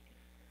day,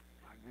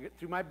 I get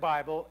through my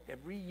Bible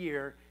every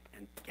year,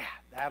 and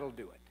that'll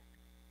do it.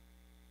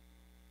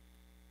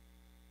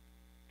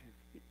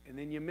 And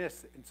then you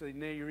miss it. And so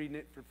now you're reading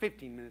it for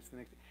 15 minutes the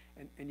next day.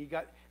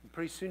 And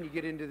pretty soon you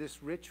get into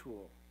this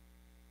ritual.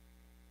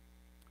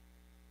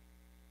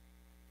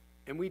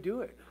 And we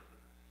do it.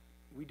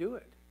 We do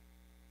it.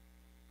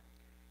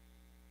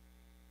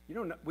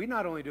 We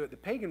not only do it, the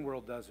pagan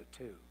world does it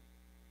too.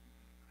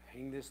 I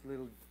hang this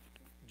little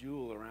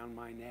jewel around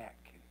my neck.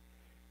 And,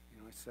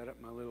 I set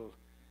up my little...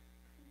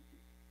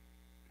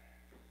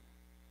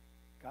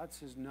 God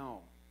says,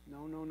 no.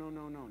 No.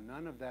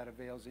 None of that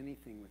avails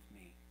anything with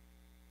me.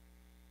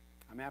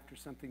 I'm after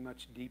something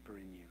much deeper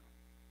in you.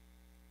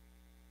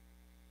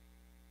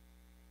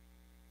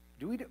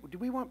 Do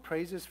we want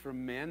praises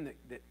from men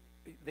that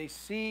they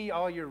see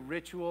all your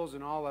rituals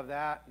and all of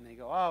that, and they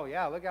go, oh,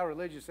 yeah, look how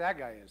religious that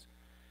guy is?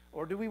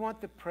 Or do we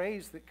want the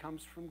praise that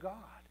comes from God?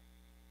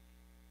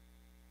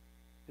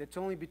 That's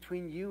only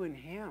between you and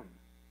him.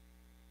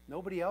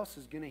 Nobody else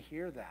is going to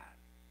hear that.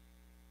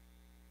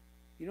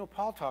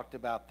 Paul talked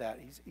about that.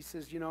 He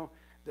says,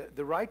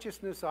 the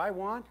righteousness I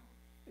want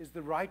is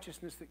the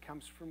righteousness that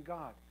comes from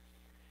God.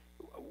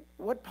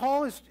 What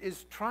Paul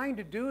is trying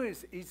to do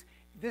is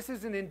this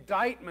is an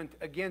indictment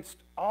against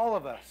all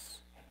of us.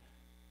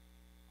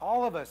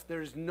 All of us.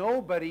 There's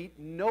nobody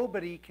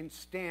can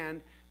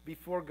stand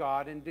before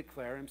God and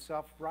declare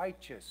himself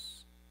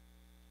righteous.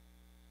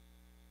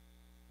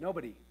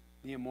 Nobody.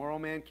 The immoral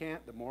man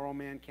can't, the moral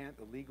man can't,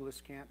 the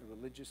legalist can't, the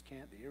religious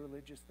can't, the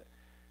irreligious.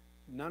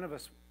 None of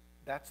us.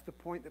 That's the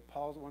point that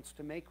Paul wants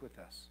to make with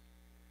us.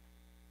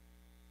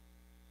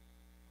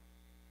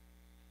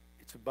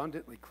 It's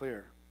abundantly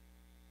clear.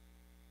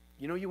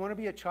 You want to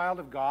be a child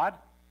of God?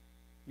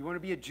 You want to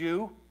be a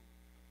Jew?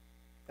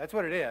 That's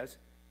what it is.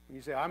 When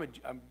you say, I'm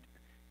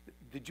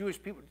the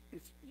Jewish people,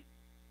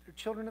 they're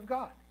children of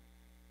God.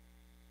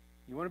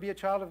 You want to be a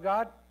child of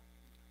God?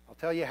 I'll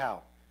tell you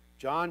how.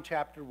 John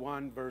chapter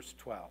 1, verse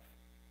 12.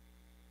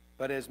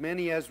 But as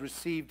many as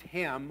received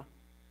him,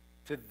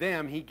 to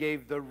them he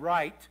gave the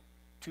right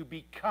to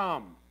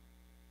become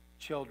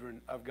children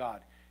of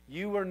God.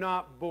 You were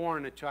not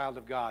born a child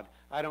of God.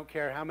 I don't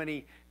care how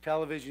many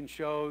television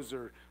shows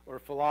or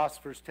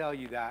philosophers tell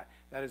you that.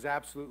 That is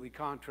absolutely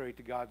contrary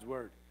to God's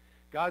word.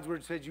 God's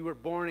word says you were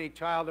born a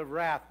child of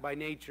wrath by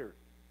nature.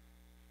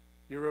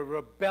 You're a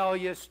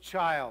rebellious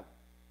child.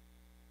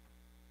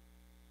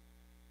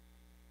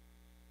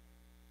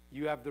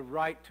 You have the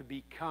right to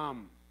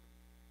become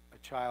a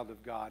child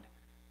of God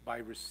by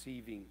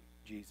receiving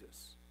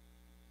Jesus.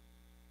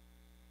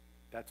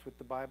 That's what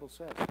the Bible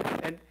says.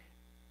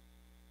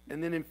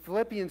 And then in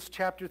Philippians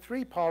chapter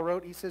 3, Paul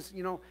wrote, he says,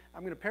 you know,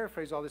 I'm going to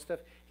paraphrase all this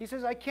stuff. He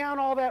says, I count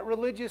all that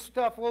religious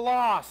stuff a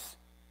loss.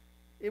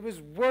 It was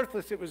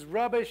worthless. It was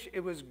rubbish.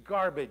 It was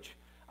garbage.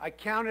 I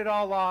count it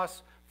all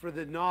loss for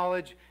the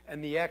knowledge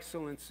and the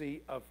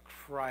excellency of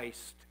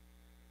Christ.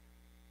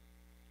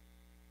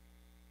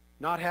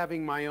 Not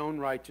having my own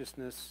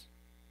righteousness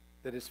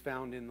that is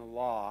found in the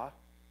law,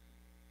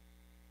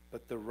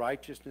 but the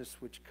righteousness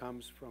which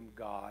comes from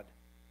God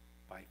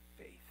by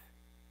faith.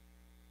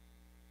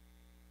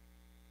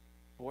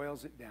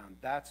 Boils it down.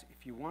 That's,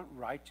 if you want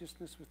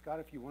righteousness with God,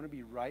 if you want to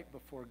be right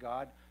before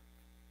God,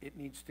 it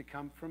needs to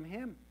come from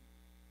Him.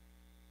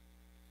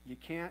 You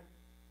can't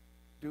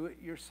do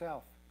it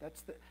yourself.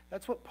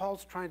 That's what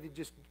Paul's trying to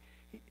just...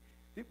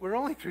 we're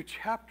only through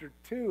chapter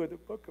 2 of the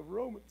book of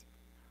Romans.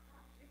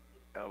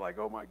 I'm like,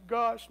 oh my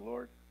gosh,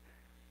 Lord.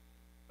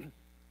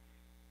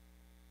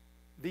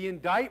 The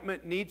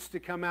indictment needs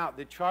to come out.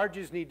 The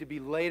charges need to be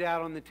laid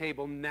out on the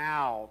table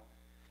now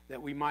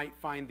that we might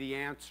find the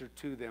answer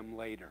to them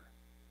later.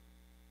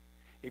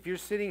 If you're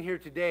sitting here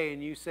today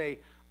and you say,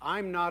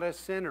 I'm not a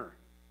sinner,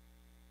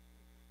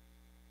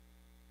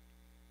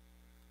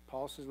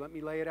 Paul says, let me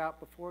lay it out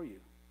before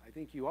you. I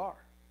think you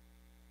are.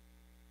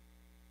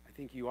 I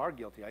think you are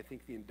guilty. I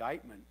think the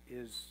indictment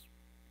is,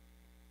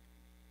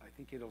 I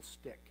think it'll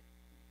stick.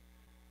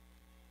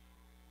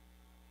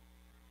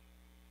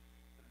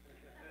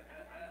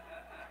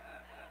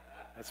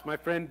 That's my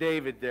friend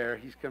David there.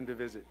 He's come to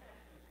visit.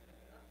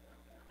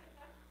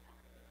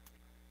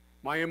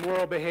 My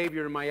immoral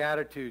behavior and my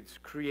attitudes,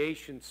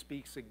 creation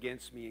speaks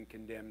against me and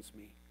condemns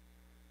me.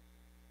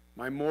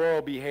 My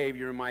moral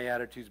behavior and my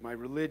attitudes, my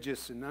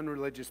religious and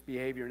unreligious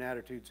behavior and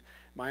attitudes,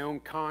 my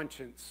own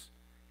conscience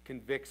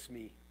convicts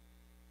me.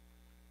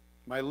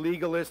 My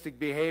legalistic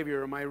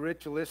behavior or my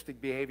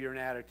ritualistic behavior and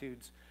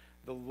attitudes,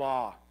 the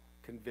law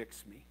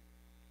convicts me.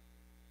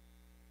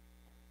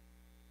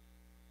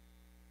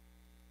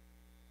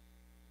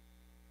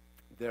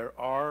 There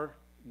are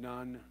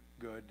none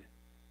good,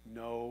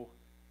 no,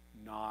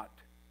 not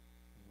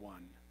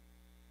one.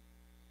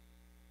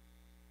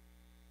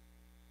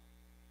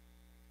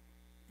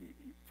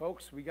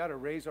 Folks, we got to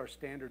raise our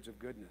standards of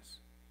goodness,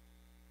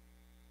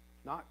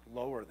 not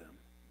lower them.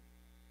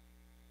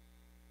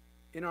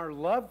 In our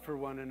love for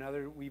one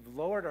another, we've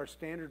lowered our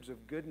standards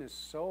of goodness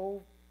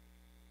so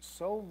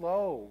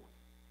low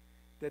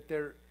that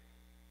they're...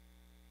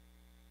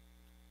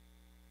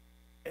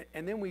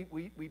 And then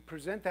we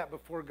present that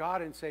before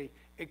God and say,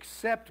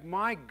 accept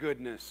my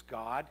goodness,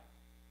 God,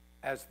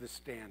 as the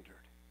standard.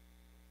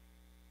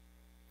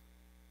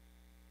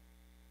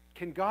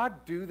 Can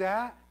God do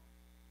that?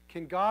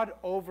 Can God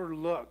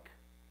overlook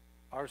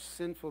our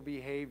sinful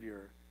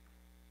behavior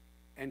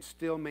and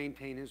still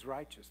maintain His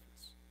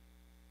righteousness?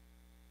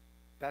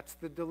 That's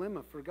the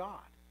dilemma for God.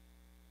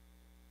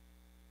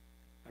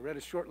 I read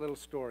a short little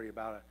story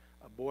about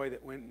a boy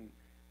that went and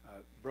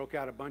broke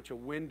out a bunch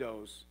of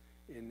windows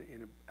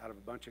out of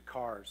a bunch of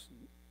cars.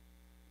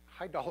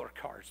 High-dollar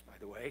cars, by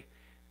the way.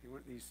 They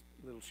weren't these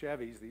little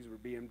Chevys. These were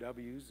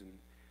BMWs and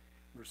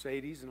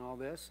Mercedes and all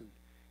this.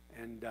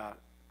 And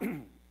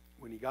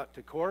when he got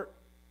to court,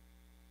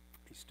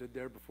 he stood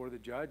there before the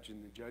judge,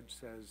 and the judge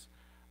says,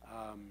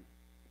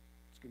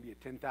 it's going to be a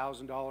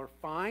 $10,000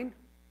 fine,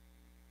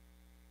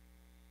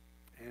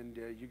 and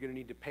you're going to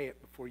need to pay it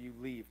before you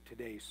leave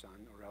today,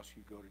 son, or else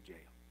you go to jail.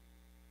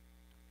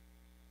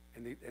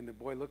 And the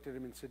boy looked at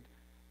him and said,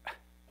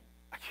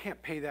 I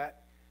can't pay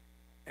that.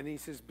 And he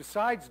says,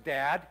 besides,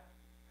 Dad,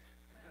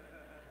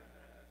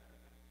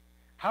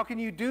 how can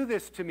you do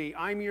this to me?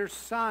 I'm your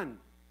son.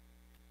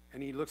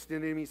 And he looks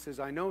into him and he says,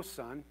 I know,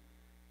 son,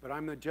 but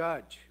I'm the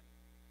judge.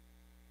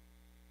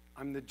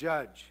 I'm the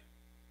judge.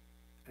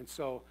 And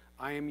so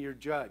I am your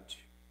judge.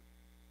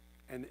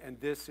 And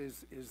this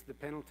is the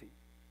penalty.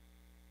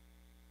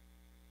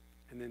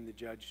 And then the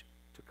judge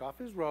took off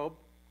his robe,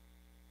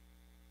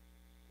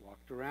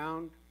 walked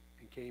around,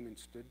 and came and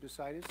stood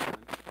beside his son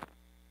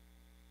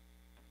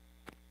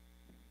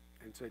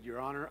and said, Your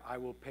Honor, I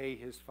will pay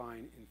his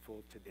fine in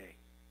full today.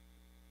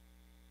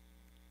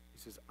 He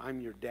says,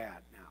 I'm your dad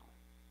now.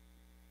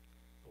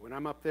 But when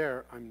I'm up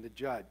there, I'm the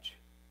judge.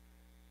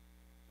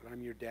 But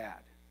I'm your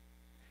dad.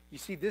 You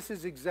see, this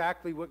is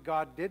exactly what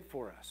God did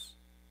for us.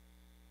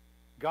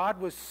 God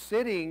was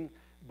sitting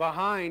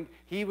behind,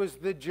 He was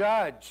the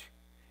judge.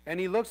 And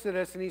he looks at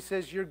us and he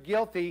says, you're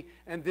guilty,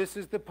 and this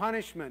is the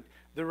punishment.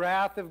 The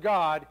wrath of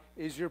God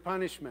is your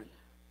punishment.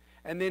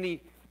 And then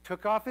he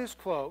took off his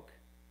cloak,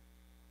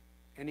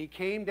 and he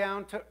came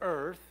down to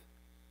earth,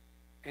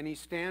 and he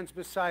stands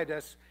beside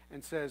us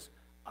and says,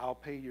 I'll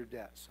pay your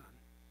debt, son,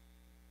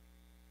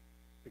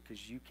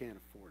 because you can't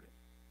afford it.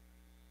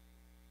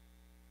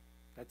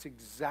 That's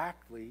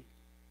exactly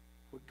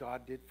what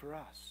God did for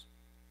us.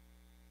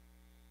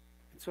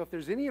 And so if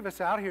there's any of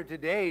us out here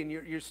today and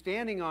you're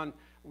standing on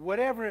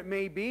whatever it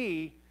may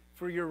be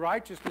for your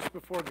righteousness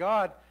before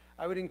God,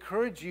 I would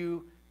encourage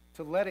you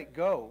to let it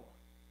go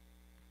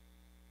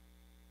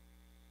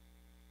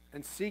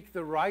and seek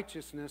the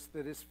righteousness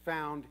that is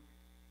found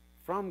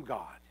from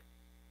God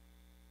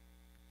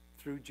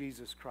through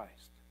Jesus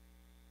Christ.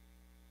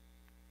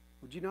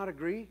 Would you not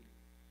agree?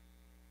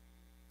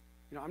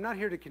 You know, I'm not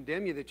here to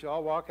condemn you that you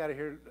all walk out of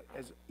here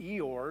as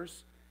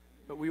Eeyores,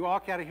 but we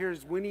walk out of here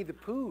as Winnie the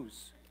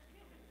Poohs,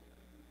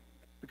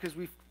 because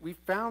we've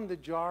found the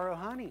jar of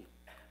honey.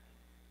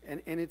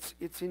 And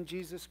it's in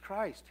Jesus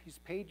Christ. He's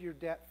paid your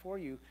debt for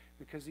you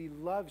because he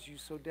loves you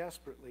so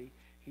desperately.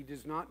 He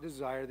does not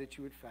desire that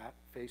you would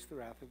face the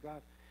wrath of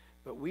God.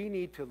 But we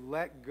need to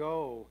let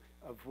go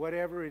of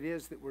whatever it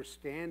is that we're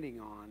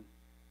standing on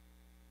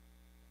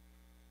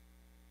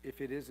if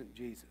it isn't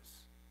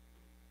Jesus.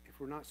 If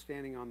we're not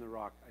standing on the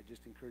rock, I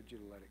just encourage you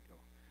to let it go.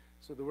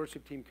 So the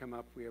worship team come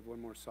up. We have one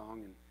more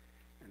song,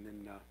 and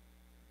then...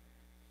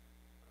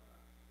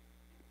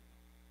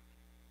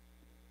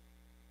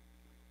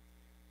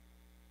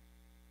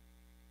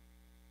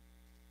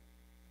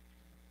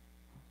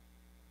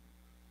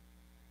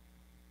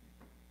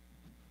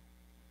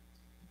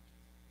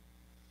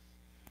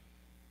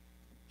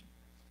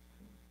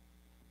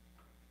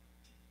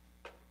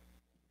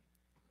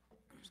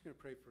 I'm just going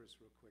to pray for us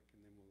real quick,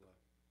 and then we'll do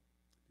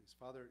this.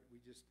 Father,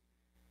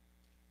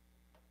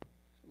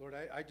 Lord,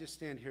 I just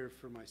stand here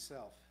for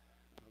myself,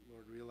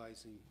 Lord,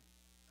 realizing,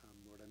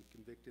 Lord, I'm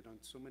convicted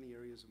on so many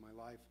areas of my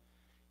life,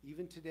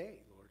 even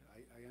today, Lord.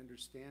 I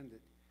understand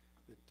that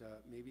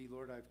maybe,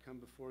 Lord, I've come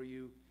before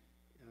you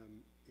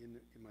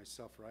in my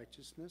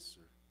self-righteousness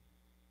or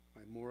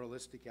my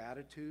moralistic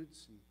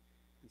attitudes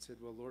and said,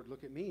 well, Lord,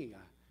 look at me.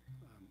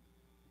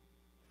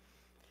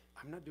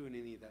 I'm not doing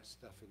any of that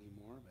stuff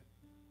anymore, but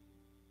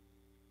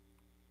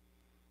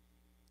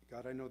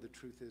God, I know the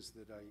truth is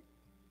that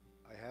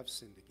I have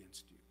sinned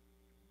against you.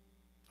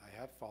 I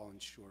have fallen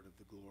short of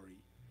the glory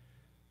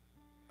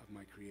of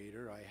my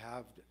Creator. I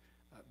have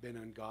been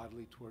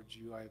ungodly towards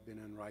you. I have been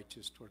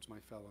unrighteous towards my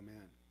fellow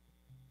man.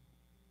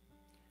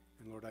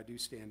 And Lord, I do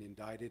stand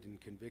indicted and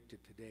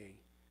convicted today.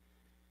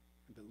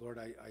 But Lord,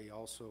 I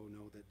also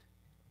know that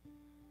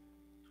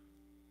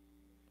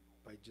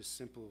by just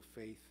simple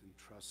faith and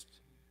trust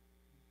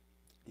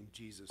in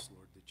Jesus,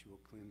 Lord, that you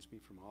will cleanse me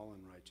from all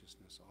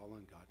unrighteousness, all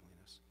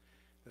ungodliness,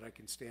 that I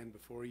can stand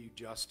before you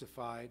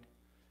justified,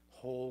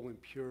 whole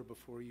and pure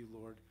before you,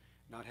 Lord,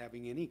 not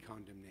having any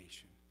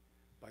condemnation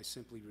by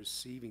simply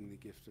receiving the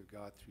gift of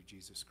God through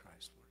Jesus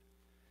Christ,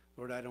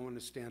 Lord. Lord, I don't want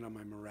to stand on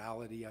my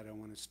morality. I don't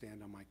want to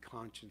stand on my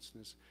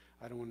consciousness.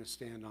 I don't want to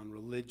stand on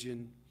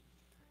religion.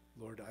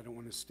 Lord, I don't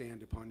want to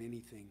stand upon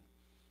anything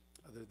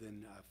other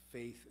than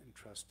faith and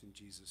trust in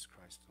Jesus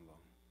Christ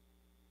alone.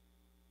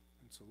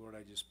 And so, Lord,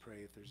 I just pray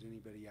if there's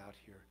anybody out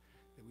here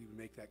that we would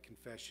make that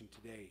confession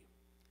today,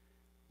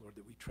 Lord,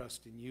 that we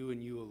trust in you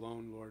and you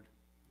alone, Lord,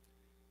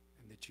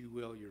 and that you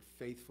will, you're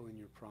faithful in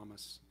your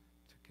promise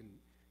to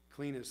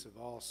clean us of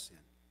all sin.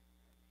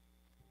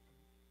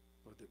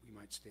 Lord, that we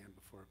might stand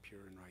before a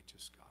pure and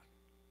righteous God.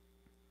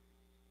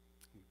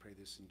 We pray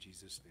this in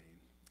Jesus' name.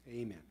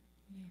 Amen.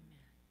 Amen.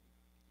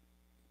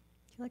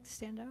 Would you like to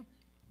stand up?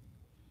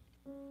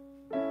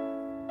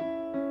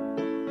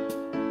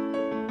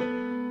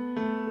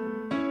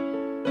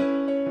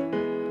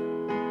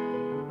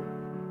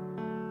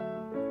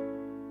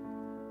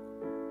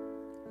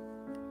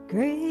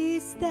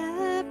 Grace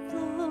that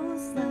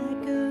flows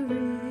like a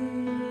river,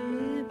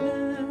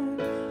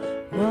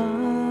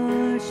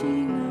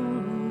 washing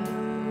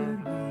over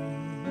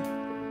me.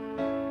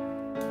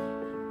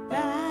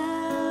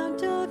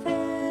 Fount of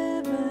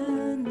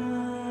heaven,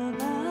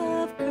 love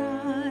of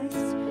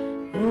Christ,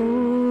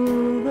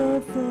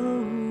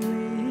 overflow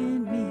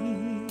in me.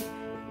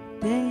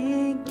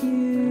 Thank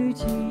you,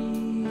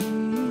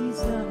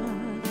 Jesus.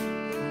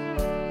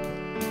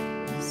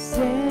 You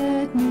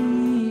set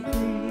me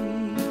free.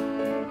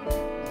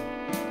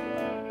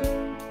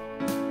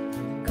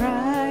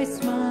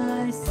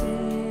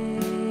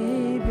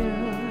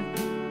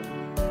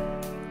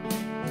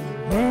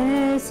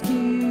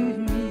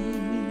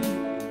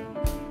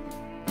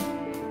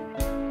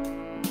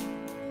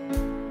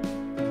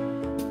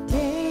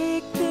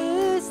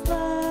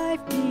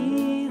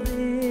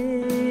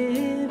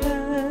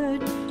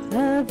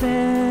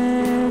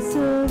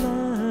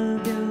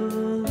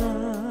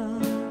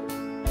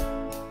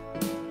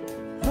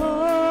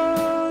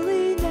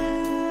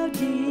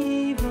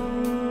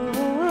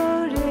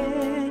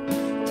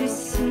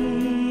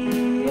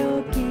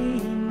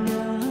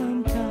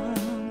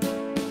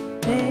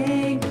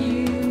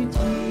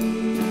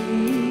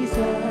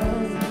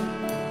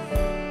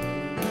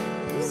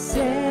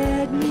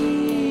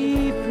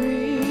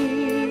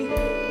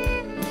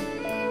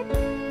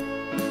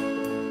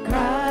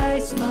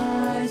 Christ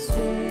my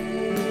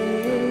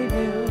Savior,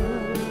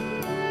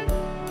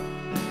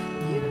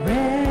 you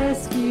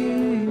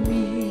rescue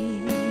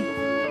me.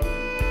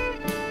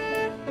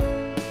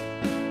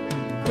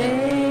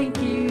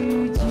 Thank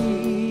you,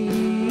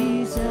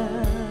 Jesus,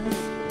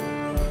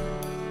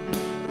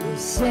 you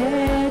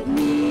set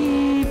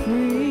me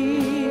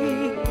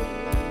free.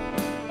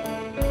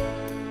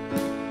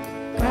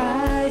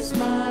 Christ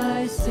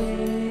my Savior,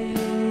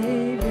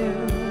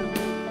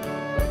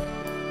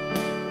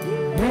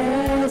 you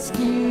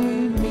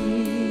rescue me.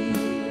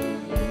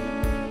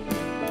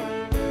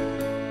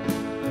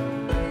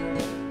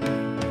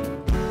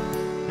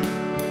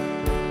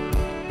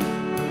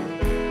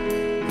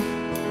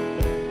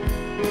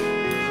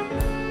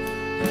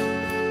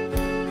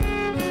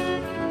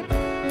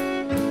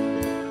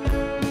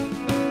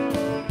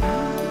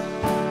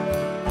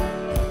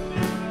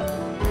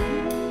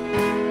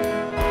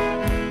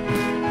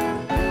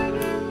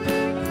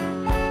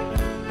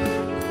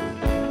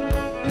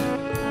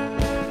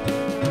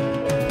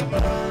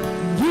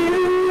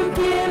 You've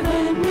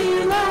given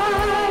me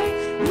life,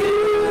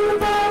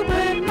 you've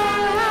opened my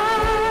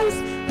eyes.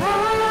 I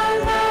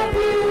love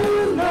you,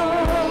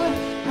 Lord,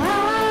 I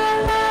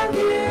love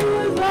you,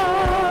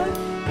 Lord.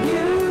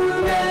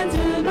 You've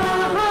entered my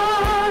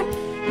heart,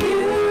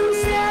 you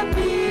set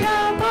me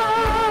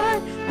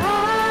apart. I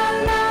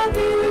love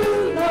you,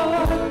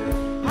 Lord,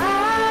 I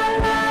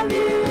love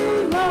you,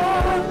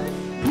 Lord.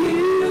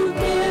 You've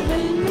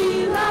given me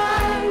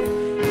life,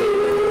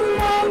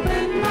 you've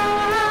opened my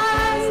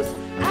eyes.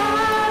 I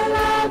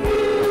love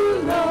you,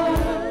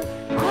 Lord,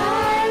 I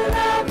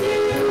love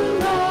you,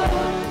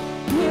 Lord.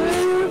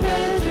 You've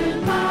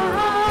entered my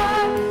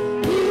heart,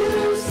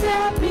 you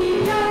set me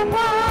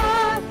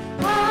apart.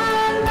 I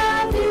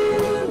love you,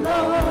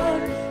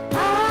 Lord, I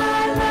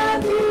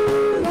love you,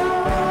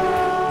 Lord.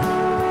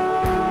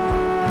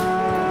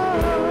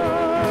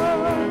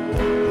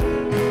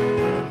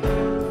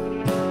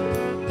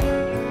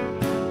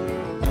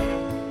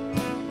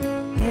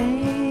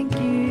 Thank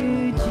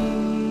you,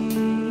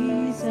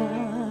 Jesus,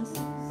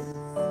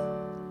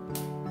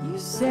 you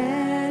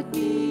set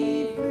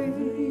me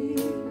free.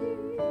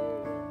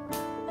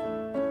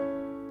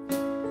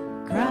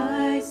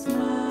 Christ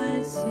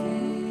my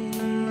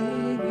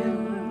Savior,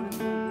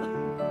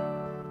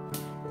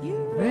 you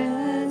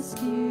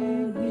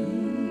rescued me.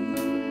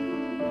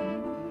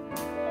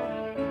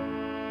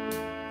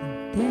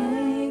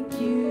 Thank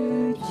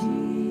you,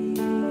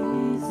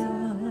 Jesus,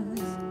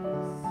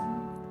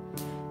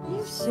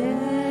 you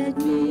set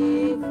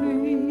me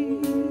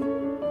free.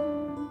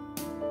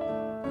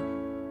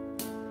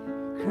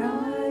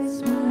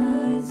 Christ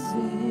my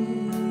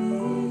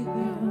Savior,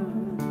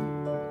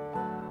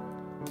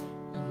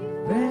 you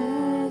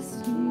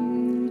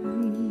rescued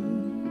me.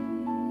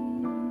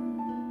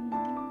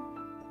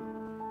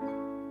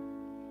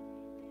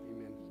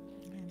 Amen.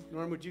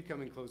 Norm, would you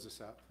come and close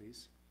us out,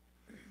 please?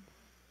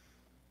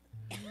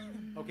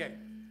 Okay.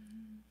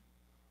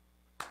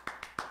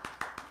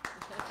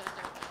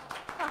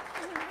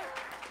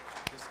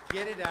 Just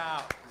get it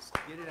out. Just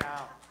get it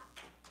out.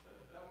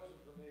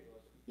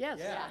 Yes.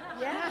 Yeah.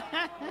 Yeah.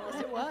 Yes,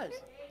 it was.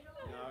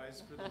 No,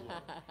 it's for the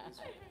Lord. It's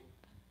for-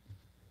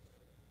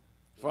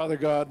 Father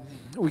God,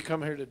 we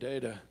come here today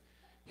to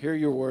hear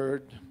your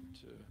word,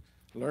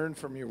 to learn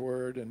from your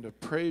word, and to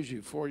praise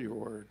you for your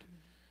word.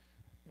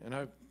 And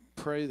I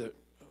pray that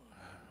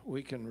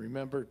we can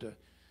remember to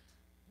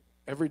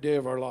every day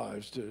of our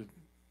lives to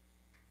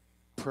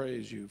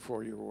praise you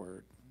for your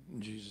word.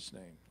 In Jesus'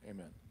 name,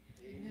 amen.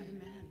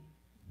 Amen.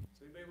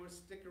 So anybody want to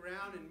stick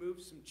around and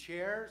move some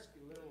chairs?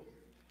 Get a little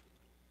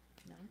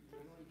No?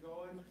 adrenaline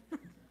going?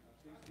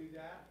 Please do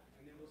that.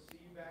 And then we'll see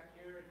you back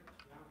here at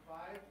around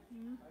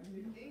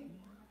 5:15.